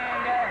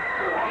 and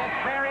it's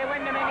Barry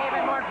Windham in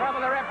even more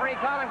trouble. The referee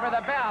calling for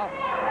the bell,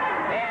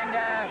 and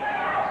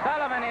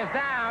Sullivan is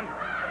down.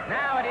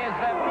 Now it is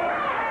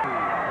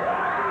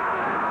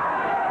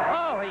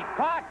he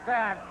caught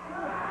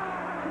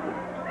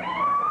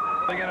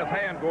in his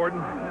hand,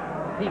 Gordon.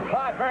 He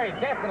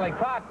definitely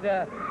caught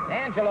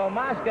Angelo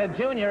Mosca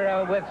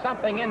Jr. With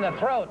something in the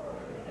throat,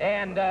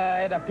 and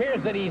it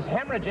appears that he's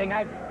hemorrhaging.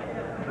 Well,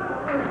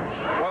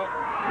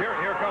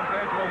 here comes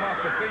Angelo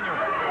Mosca Sr.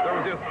 There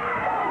was just...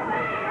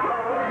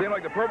 Seemed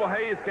like the Purple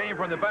Haze came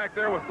from the back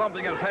there with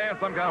something in his hand,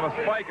 some kind of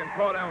a spike, and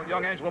caught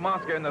young Angelo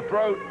Mosca in the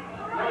throat.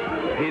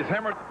 He's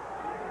hemorrhaged.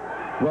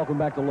 Welcome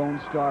back to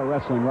Lone Star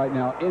Wrestling. Right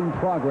now, in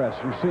progress,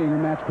 you're seeing a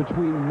match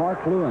between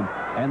Mark Lewin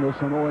and the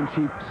Samoan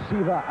chief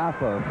Siva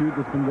Afa, a feud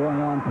that's been going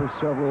on for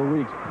several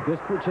weeks. This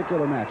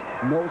particular match,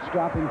 no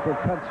stopping for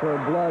cuts or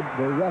blood.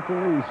 The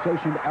referee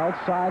stationed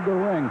outside the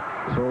ring,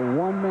 so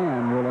one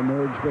man will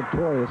emerge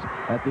victorious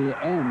at the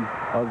end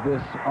of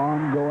this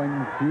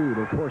ongoing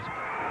feud. Of course,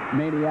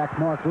 Maniac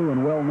Mark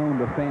Lewin, well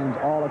known to fans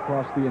all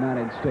across the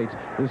United States.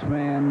 This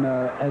man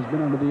has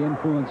been under the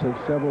influence of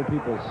several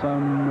people.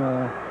 Some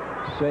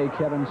say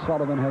Kevin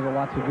Sullivan has a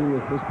lot to do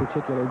with this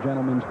particular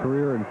gentleman's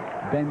career and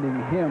bending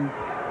him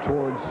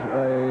towards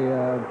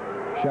a,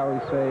 shall we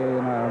say,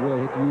 and I really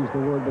hate to use the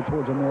word, but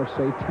towards a more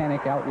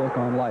satanic outlook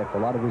on life. A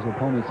lot of his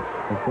opponents,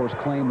 of course,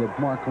 claim that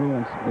Mark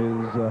Lewin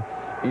is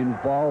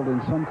involved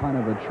in some kind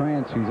of a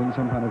trance. He's in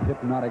some kind of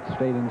hypnotic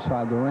state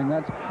inside the ring.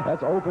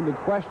 That's open to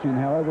question.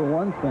 However,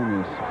 one thing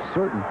is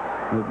certain,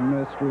 that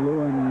Mr.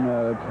 Lewin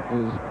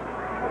is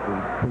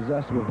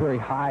possessed of a very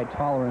high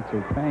tolerance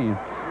of pain.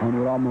 One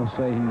would almost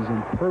say he's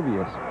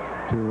impervious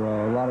to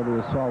a lot of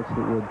the assaults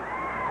that would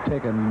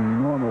take a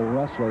normal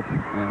wrestler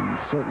and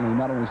certainly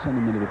not only send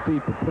him into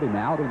defeat, but put him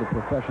out of the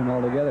profession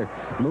altogether.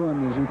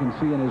 Lewin, as you can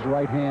see in his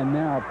right hand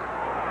now,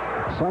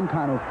 some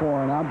kind of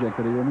foreign object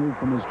that he removed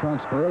from his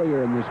trunks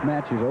earlier in this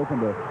match. He's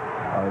opened a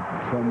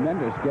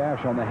tremendous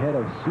gash on the head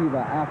of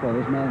Siva Afa.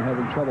 This man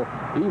having trouble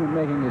even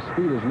making his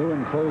feet as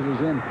Lewin closes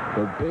in.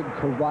 The big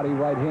karate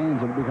right hands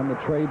have become the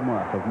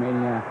trademark of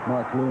Maniac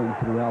Mark Lewin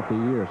throughout the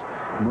years.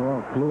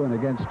 Mark Lewin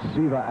against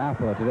Siva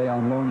Afa today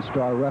on Lone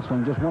Star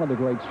Wrestling. Just one of the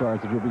great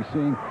stars that you'll be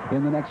seeing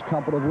in the next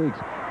couple of weeks.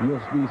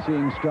 You'll be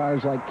seeing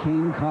stars like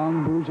King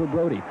Kong Bruiser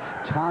Brody,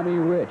 Tommy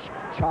Rich,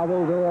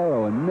 Chavo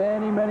Guerrero, and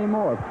many, many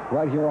more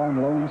right here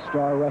on Lone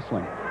Star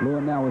Wrestling.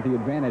 Lewin now with the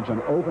advantage,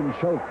 an open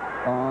choke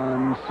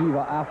on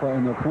Siva Afa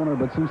in the corner,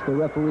 but since the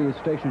referee is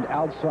stationed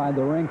outside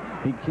the ring,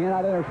 he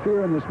cannot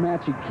interfere in this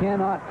match. He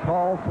cannot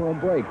call for a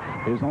break.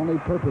 His only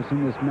purpose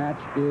in this match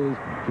is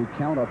to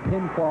count a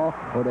pinfall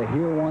or to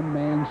hear one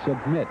man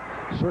submit.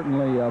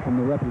 Certainly, from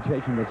the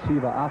reputation that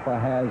Siva Afa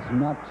has,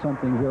 not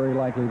something very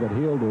likely that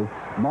he'll do.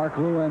 Mark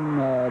Lewin,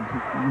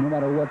 no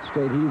matter what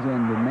state he's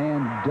in, the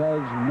man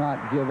does not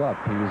give up.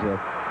 He's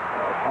a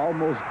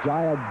almost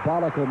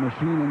diabolical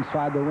machine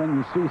inside the ring.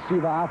 You see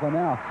Siva Alpha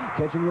now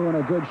catching Lewin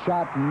a good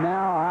shot.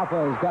 Now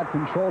Alpha has got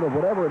control of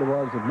whatever it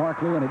was that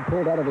Mark Lewin had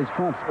pulled out of his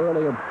trunks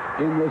earlier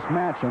in this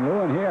match. And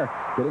Lewin here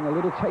getting a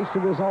little taste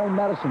of his own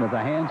medicine at the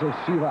hands of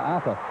Siva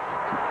Alpha,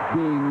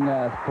 being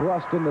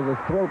thrust into the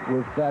throat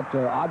with that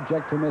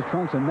object from his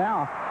trunks. And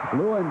now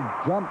Lewin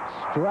jumped,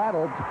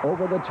 straddled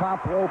over the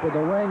top rope of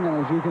the ring,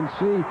 and as you can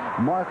see,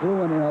 Mark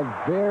Lewin in a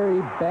very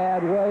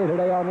bad way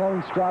today on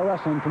Lone Star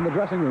Wrestling. From the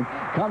dressing room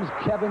comes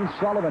Kevin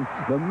Sullivan,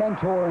 the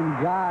mentor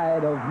and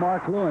guide of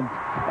Mark Lewin,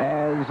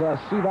 as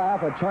Siva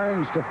Alpha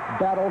turns to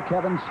battle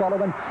Kevin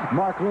Sullivan.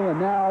 Mark Lewin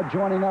now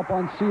joining up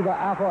on Siva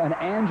Alpha, and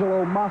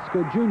Angelo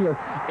Mosca Jr.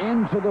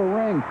 into the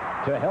ring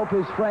to help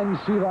his friend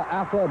Siva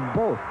Alpha.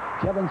 Both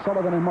Kevin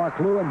Sullivan and Mark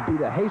Lewin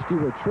beat a hasty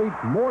retreat.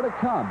 More to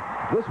come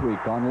this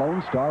week on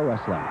Lone Star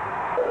Wrestling.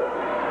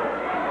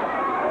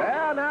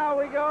 And now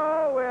we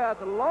go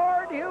with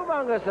Lord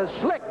Humongous as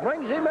Slick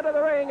brings him into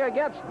the ring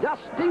against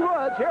Dusty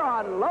Woods here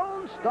on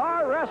Lone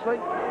Star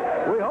Wrestling.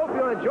 We hope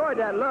you enjoyed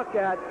that look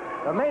at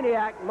the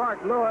Maniac, Mark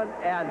Lewin,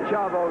 and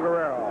Chavo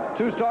Guerrero.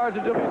 Two stars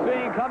that you'll be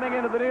seeing coming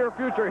into the near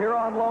future here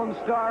on Lone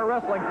Star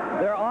Wrestling.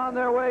 They're on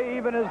their way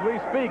even as we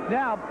speak.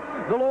 Now,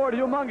 the Lord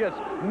Humongous,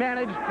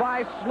 managed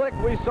by Slick.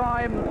 We saw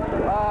him,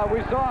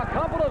 we saw a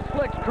couple of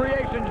Slick's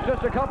creations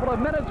just a couple of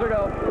minutes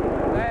ago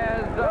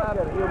as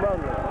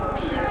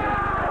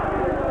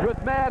with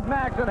Mad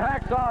Maxx and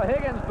Hacksaw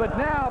Higgins, but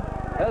now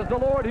as the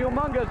Lord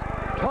Humongous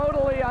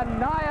totally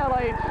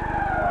annihilates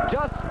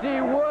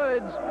Dusty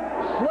Woods,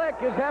 Slick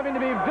is having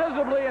to be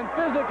visibly and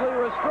physically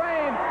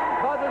restrained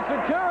by the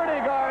security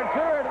guards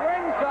here at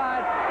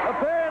ringside.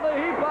 Apparently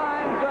he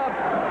finds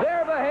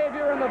their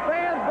behavior and the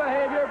fans'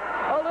 behavior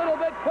a little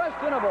bit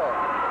questionable.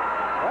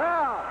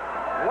 Well,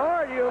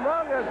 Lord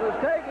Humongous is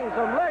taking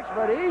some licks,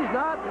 but he's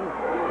not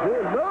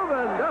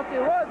moving. Dusty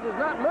Woods is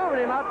not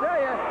moving him. I'll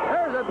tell you,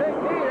 there's a big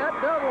knee. That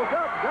doubles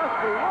up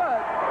Dusty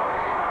Woods.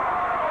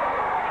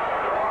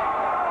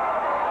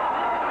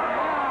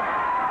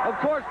 Of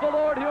course, the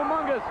Lord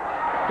Humongous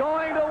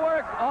going to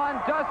work on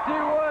Dusty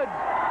Woods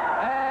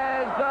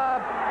as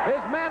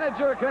his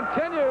manager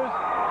continues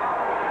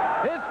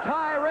his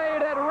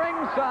tirade at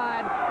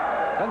ringside.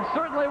 And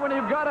certainly when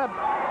you've got a,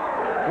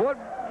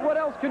 what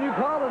else can you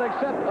call it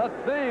except a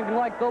thing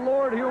like the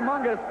Lord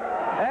Humongous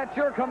at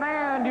your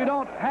command, you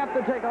don't have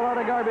to take a lot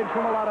of garbage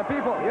from a lot of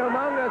people.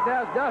 Humongous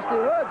has Dusty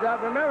Woods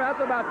up. Remember,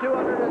 that's about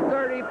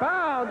 230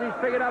 pounds he's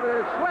picking up with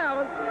his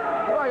swelling.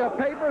 It's like a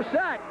paper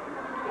sack.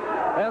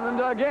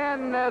 And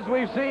again, as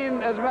we've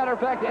seen, as a matter of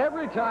fact,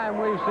 every time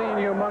we've seen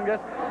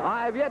Humongous,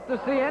 I've yet to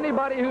see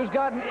anybody who's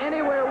gotten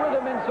anywhere with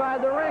him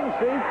inside the ring.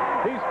 See,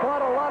 he's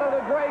fought a lot of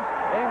the greats,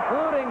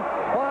 including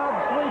Bob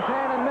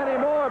Sweetan and many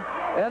more,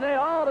 and they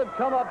all have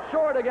come up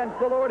short against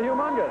the Lord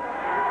Humongous.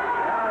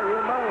 Now,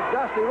 Humongous,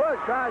 Dusty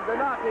Woods tries to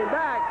knock him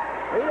back.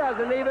 He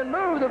doesn't even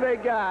move, the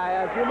big guy,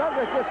 as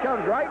Humongous just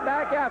comes right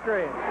back after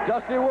him.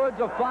 Dusty Woods,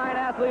 a fine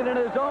athlete in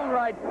his own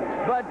right,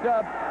 but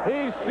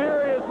he's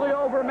seriously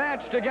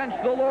overmatched against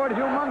the Lord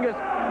Humongous.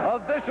 A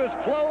vicious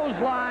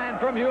clothesline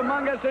from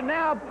Humongous, and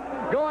now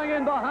going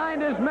in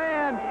behind his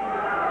man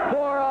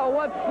for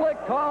what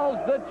Slick calls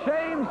the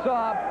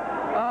chainsaw.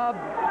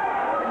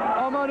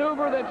 A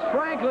maneuver that,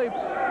 frankly,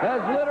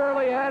 has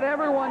literally had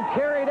everyone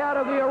carried out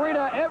of the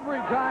arena every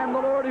time the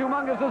Lord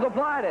Humongous has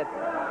applied it.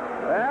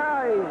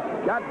 Well,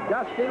 he's got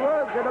Dusty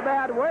Woods in a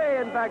bad way.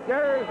 In fact,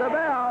 there's the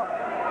bell.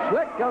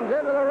 Slick comes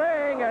into the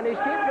ring, and he's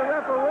keeping the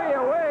referee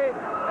away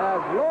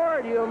as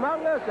Lord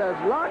Humongous has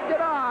locked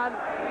it on.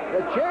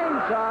 The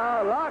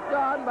chainsaw locked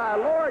on by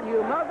Lord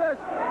Humongous,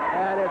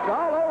 and it's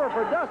all over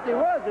for Dusty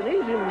Woods, and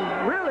he's in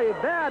really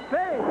bad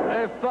pain.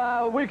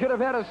 If we could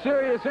have had a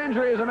serious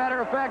injury, as a matter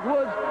of fact,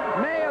 Woods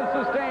may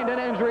have sustained an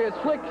injury. As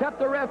Slick kept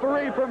the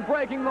referee from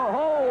breaking the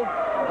hold,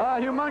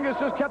 Humongous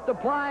just kept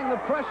applying the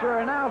pressure,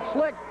 and now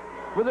Slick,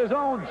 with his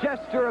own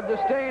gesture of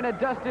disdain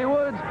at Dusty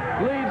Woods,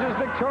 leads his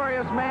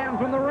victorious man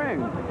from the ring.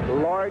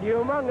 Lord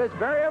Humongous,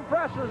 very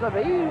impressive.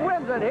 He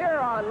wins it here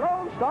on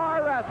Lone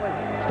Star Wrestling.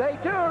 Stay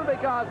tuned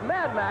because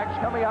Mad Maxx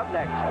coming up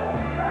next.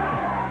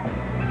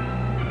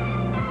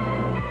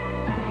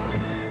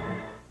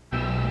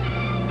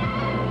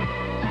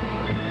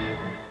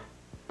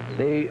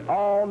 The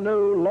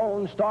all-new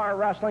Lone Star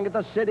Wrestling at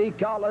the City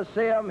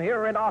Coliseum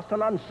here in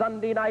Austin on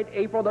Sunday night,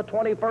 April the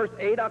 21st,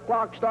 8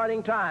 o'clock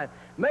starting time.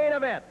 Main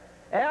event.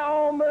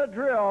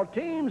 Madril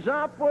teams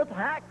up with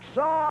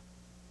Hacksaw.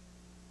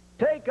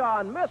 Take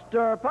on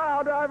Mr.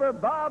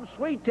 Piledriver Bob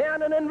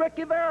Sweetan and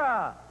Enrique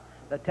Vera.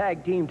 The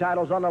tag team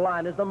titles on the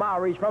line as the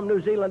Maoris from New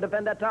Zealand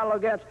defend that title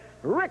against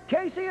Rick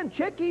Casey and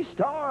Chicky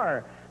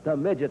Star. The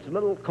midgets,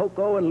 Little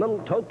Coco and Little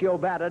Tokyo,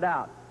 batted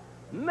out.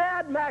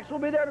 Mad Maxx will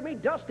be there to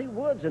meet Dusty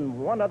Woods in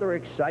one other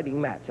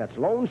exciting match. That's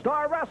Lone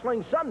Star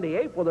Wrestling, Sunday,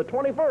 April the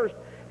 21st,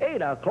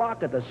 8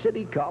 o'clock at the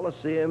City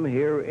Coliseum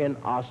here in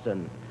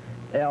Austin.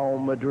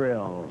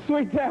 Madril.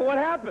 Sweetan, what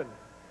happened?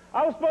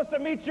 I was supposed to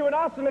meet you in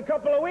Austin a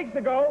couple of weeks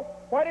ago.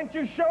 Why didn't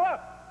you show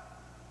up?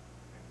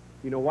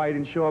 You know why he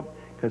didn't show up?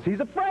 Because he's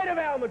afraid of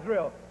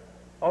Madril.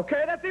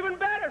 Okay, that's even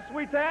better,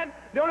 Sweetan.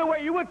 The only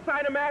way you would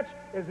sign a match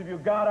is if you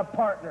got a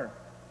partner.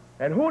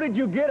 And who did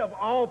you get of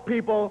all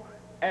people?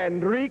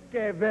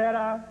 Enrique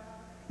Vera.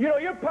 You know,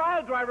 your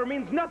pile driver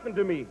means nothing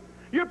to me.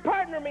 Your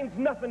partner means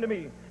nothing to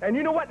me. And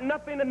you know what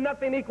nothing and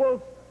nothing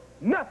equals?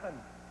 Nothing.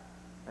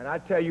 And I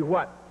tell you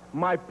what,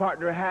 my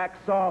partner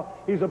Hacksaw,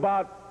 he's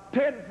about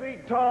 10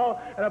 feet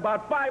tall and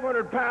about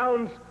 500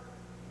 pounds.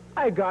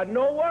 I got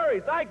no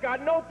worries. I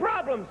got no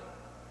problems.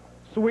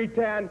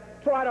 Sweetan,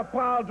 try to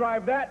pile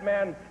drive that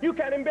man. You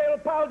can't even be able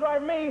to pile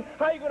drive me.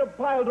 How are you going to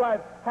pile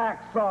drive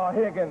Hacksaw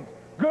Higgins?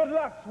 Good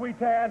luck,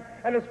 Sweetan.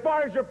 And as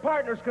far as your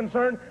partner's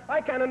concerned,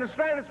 I can't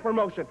understand this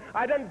promotion.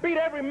 I done beat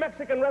every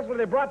Mexican wrestler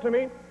they brought to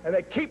me, and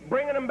they keep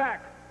bringing them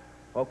back.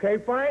 Okay,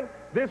 fine.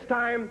 This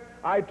time,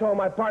 I told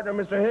my partner,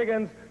 Mr.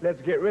 Higgins,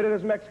 let's get rid of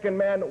this Mexican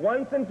man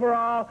once and for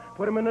all,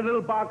 put him in a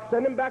little box,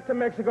 send him back to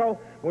Mexico.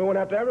 We won't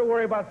have to ever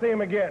worry about seeing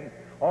him again.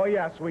 Oh,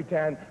 yeah,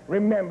 Sweetan,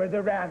 remember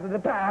the wrath of the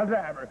pile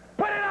driver.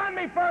 Put it on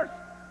me first,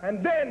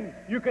 and then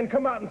you can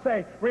come out and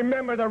say,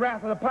 remember the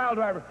wrath of the pile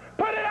driver.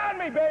 Put it on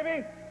me,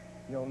 baby!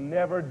 You'll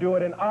never do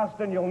it in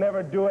Austin. You'll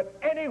never do it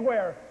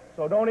anywhere,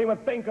 so don't even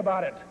think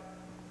about it.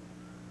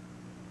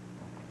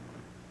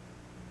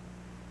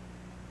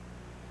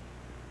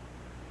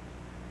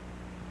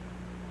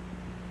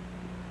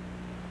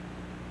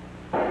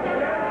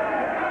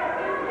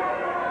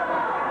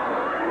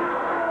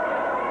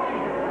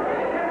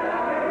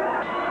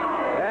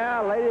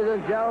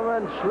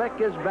 Gentlemen, Slick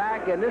is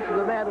back, and this is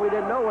the man we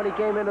didn't know when he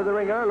came into the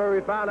ring earlier.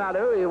 We found out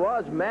who he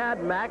was,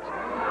 Mad Maxx.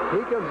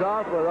 He comes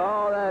off with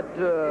all that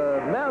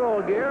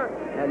metal gear,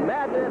 and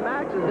Mad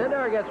Maxx is in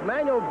there against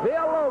Manuel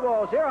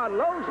Villalobo here on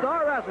Lone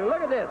Star Wrestling.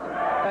 Look at this.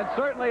 And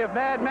certainly if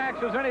Mad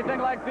Maxx was anything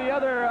like the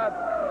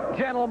other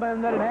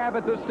gentlemen that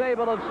inhabit the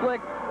stable of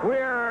Slick,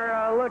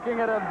 we're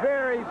looking at a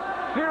very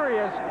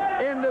serious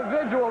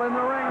individual in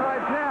the ring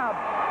right now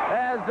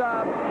as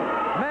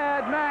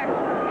Mad Maxx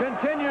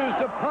continues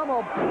to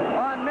pummel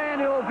on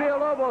Manuel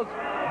Villalobo.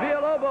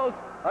 Villalobo,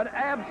 an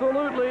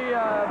absolutely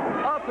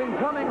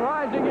up-and-coming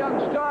rising young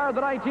star, the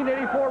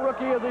 1984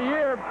 Rookie of the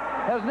Year,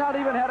 has not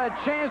even had a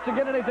chance to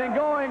get anything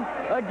going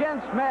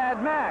against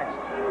Mad Maxx.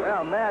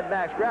 Well, Mad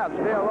Maxx grabs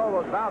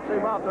Villalobo, bounces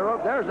him off the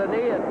rope. There's a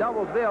knee and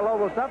doubles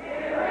Villalobo up,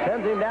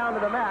 sends him down to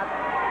the mat.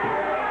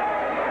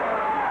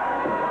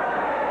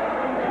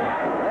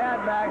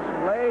 Mad Maxx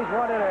lays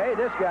one in there. Hey,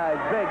 this guy's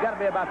big. Got to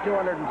be about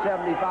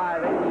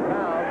 275, 80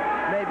 pounds,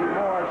 maybe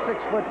more.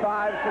 6'5",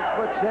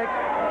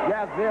 6'6".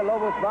 Grabs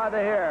Villalobo by the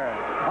hair.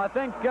 I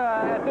think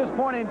at this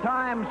point in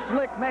time,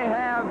 Slick may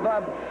have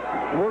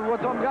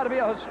what's got to be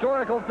a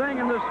historical thing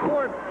in the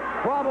sport.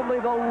 Probably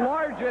the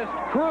largest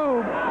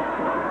crew,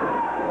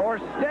 or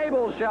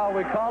stable, shall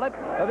we call it,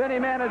 of any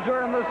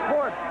manager in the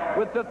sport,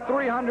 with the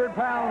 300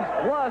 pounds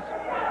plus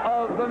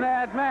of the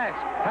Mad Maxx.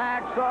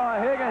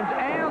 Hacksaw Higgins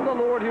and the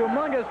Lord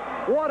Humongous.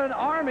 What an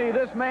army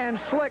this man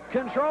Slick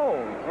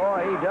controls.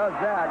 Boy, he does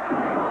that.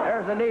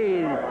 There's a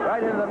knee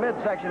right into the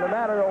midsection. The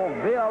matter old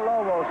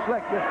Villalobo.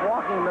 Slick just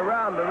walking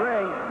around the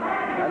ring.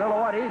 I don't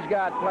know what he's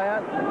got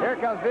planned. Here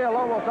comes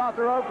Villalobo off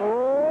the rope.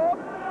 Whoa!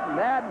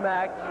 Mad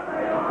Maxx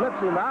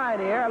flips him high in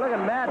the air. Look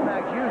at Mad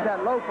Maxx use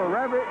that low for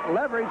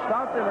leverage,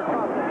 stomps him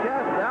across the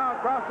chest, now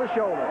across the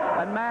shoulder.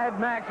 And Mad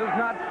Maxx has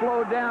not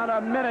slowed down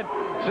a minute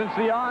since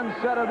the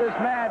onset of this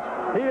match.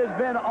 He has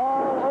been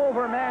all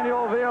over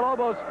Manuel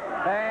Villalobo,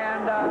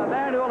 and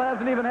Manuel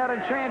hasn't even had a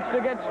chance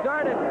to get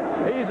started.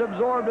 He's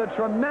absorbed a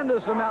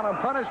tremendous amount of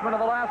punishment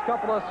in the last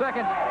couple of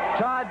seconds.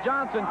 Todd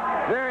Johnson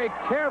very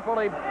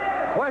carefully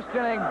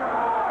questioning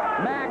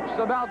Maxx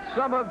about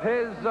some of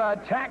his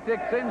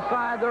tactics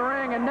inside the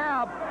ring, and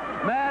now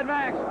Mad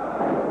Maxx,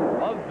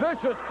 a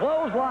vicious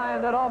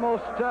clothesline that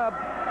almost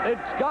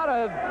it's got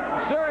a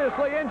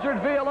seriously injured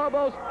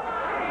Villalobo.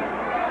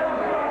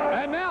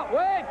 And now,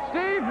 wait,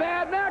 Steve,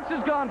 Mad Maxx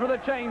has gone for the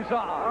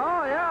chainsaw.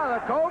 Oh yeah,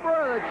 the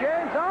Cobra, the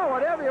chainsaw,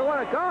 whatever you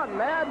want to call it.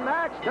 Mad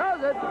Maxx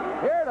does it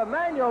here to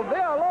Manuel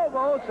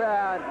Villalobo,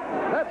 and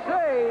let's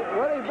see,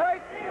 will he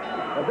break?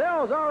 The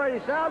bell's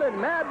already sounded.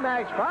 Mad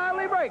Maxx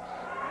finally breaks.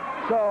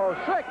 So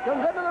Slick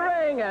comes into the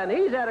ring, and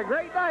he's had a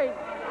great night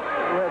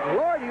with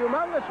Lord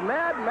Humongous,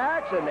 Mad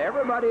Maxx, and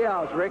everybody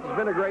else. Rick, it's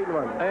been a great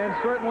one. And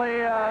certainly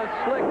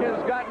Slick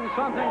has gotten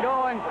something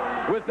going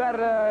with that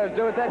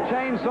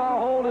chainsaw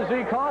hold, as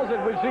he calls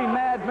it. We've seen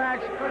Mad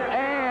Maxx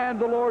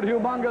and the Lord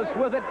Humongous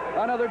with it,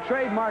 another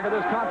trademark of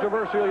this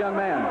controversial young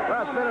man.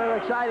 Well, it's been an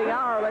exciting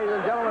hour, ladies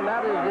and gentlemen.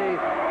 That is the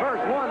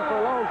first one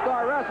for Lone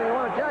Star Wrestling. I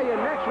want to tell you,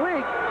 next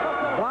week,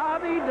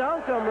 Bobby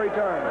Duncombe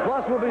returns.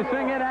 Plus, we'll be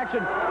seeing in action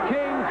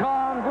King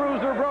Kong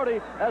Bruiser Brody,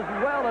 as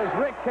well as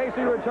Rick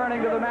Casey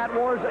returning to the Mat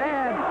Wars,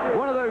 and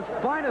one of the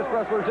finest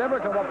wrestlers ever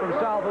come up from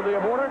south of the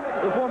border,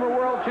 the former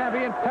world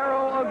champion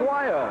Perro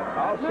Aguayo.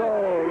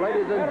 Also,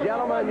 ladies and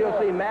gentlemen, you'll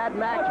see Mad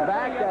Maxx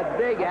back. That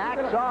big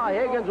Hacksaw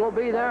Higgins will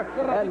be there,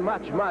 and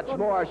much, much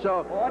more.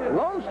 So,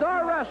 Lone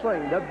Star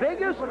Wrestling, the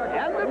biggest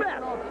and the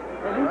best,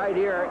 right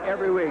here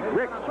every week.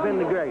 Rick's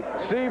been great.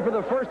 Steve, for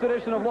the first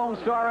edition of Lone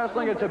Star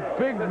Wrestling, it's a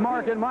big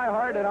mark in my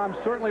heart, and I'm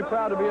certainly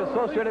proud to be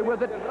associated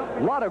with it.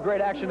 A lot of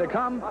great action to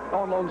come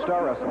on Lone Star.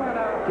 Star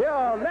Wrestling.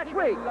 Till next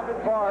week,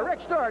 for Rick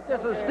Stewart,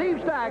 this is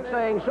Steve Stack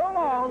saying so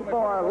long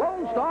for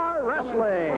Lone Star Wrestling.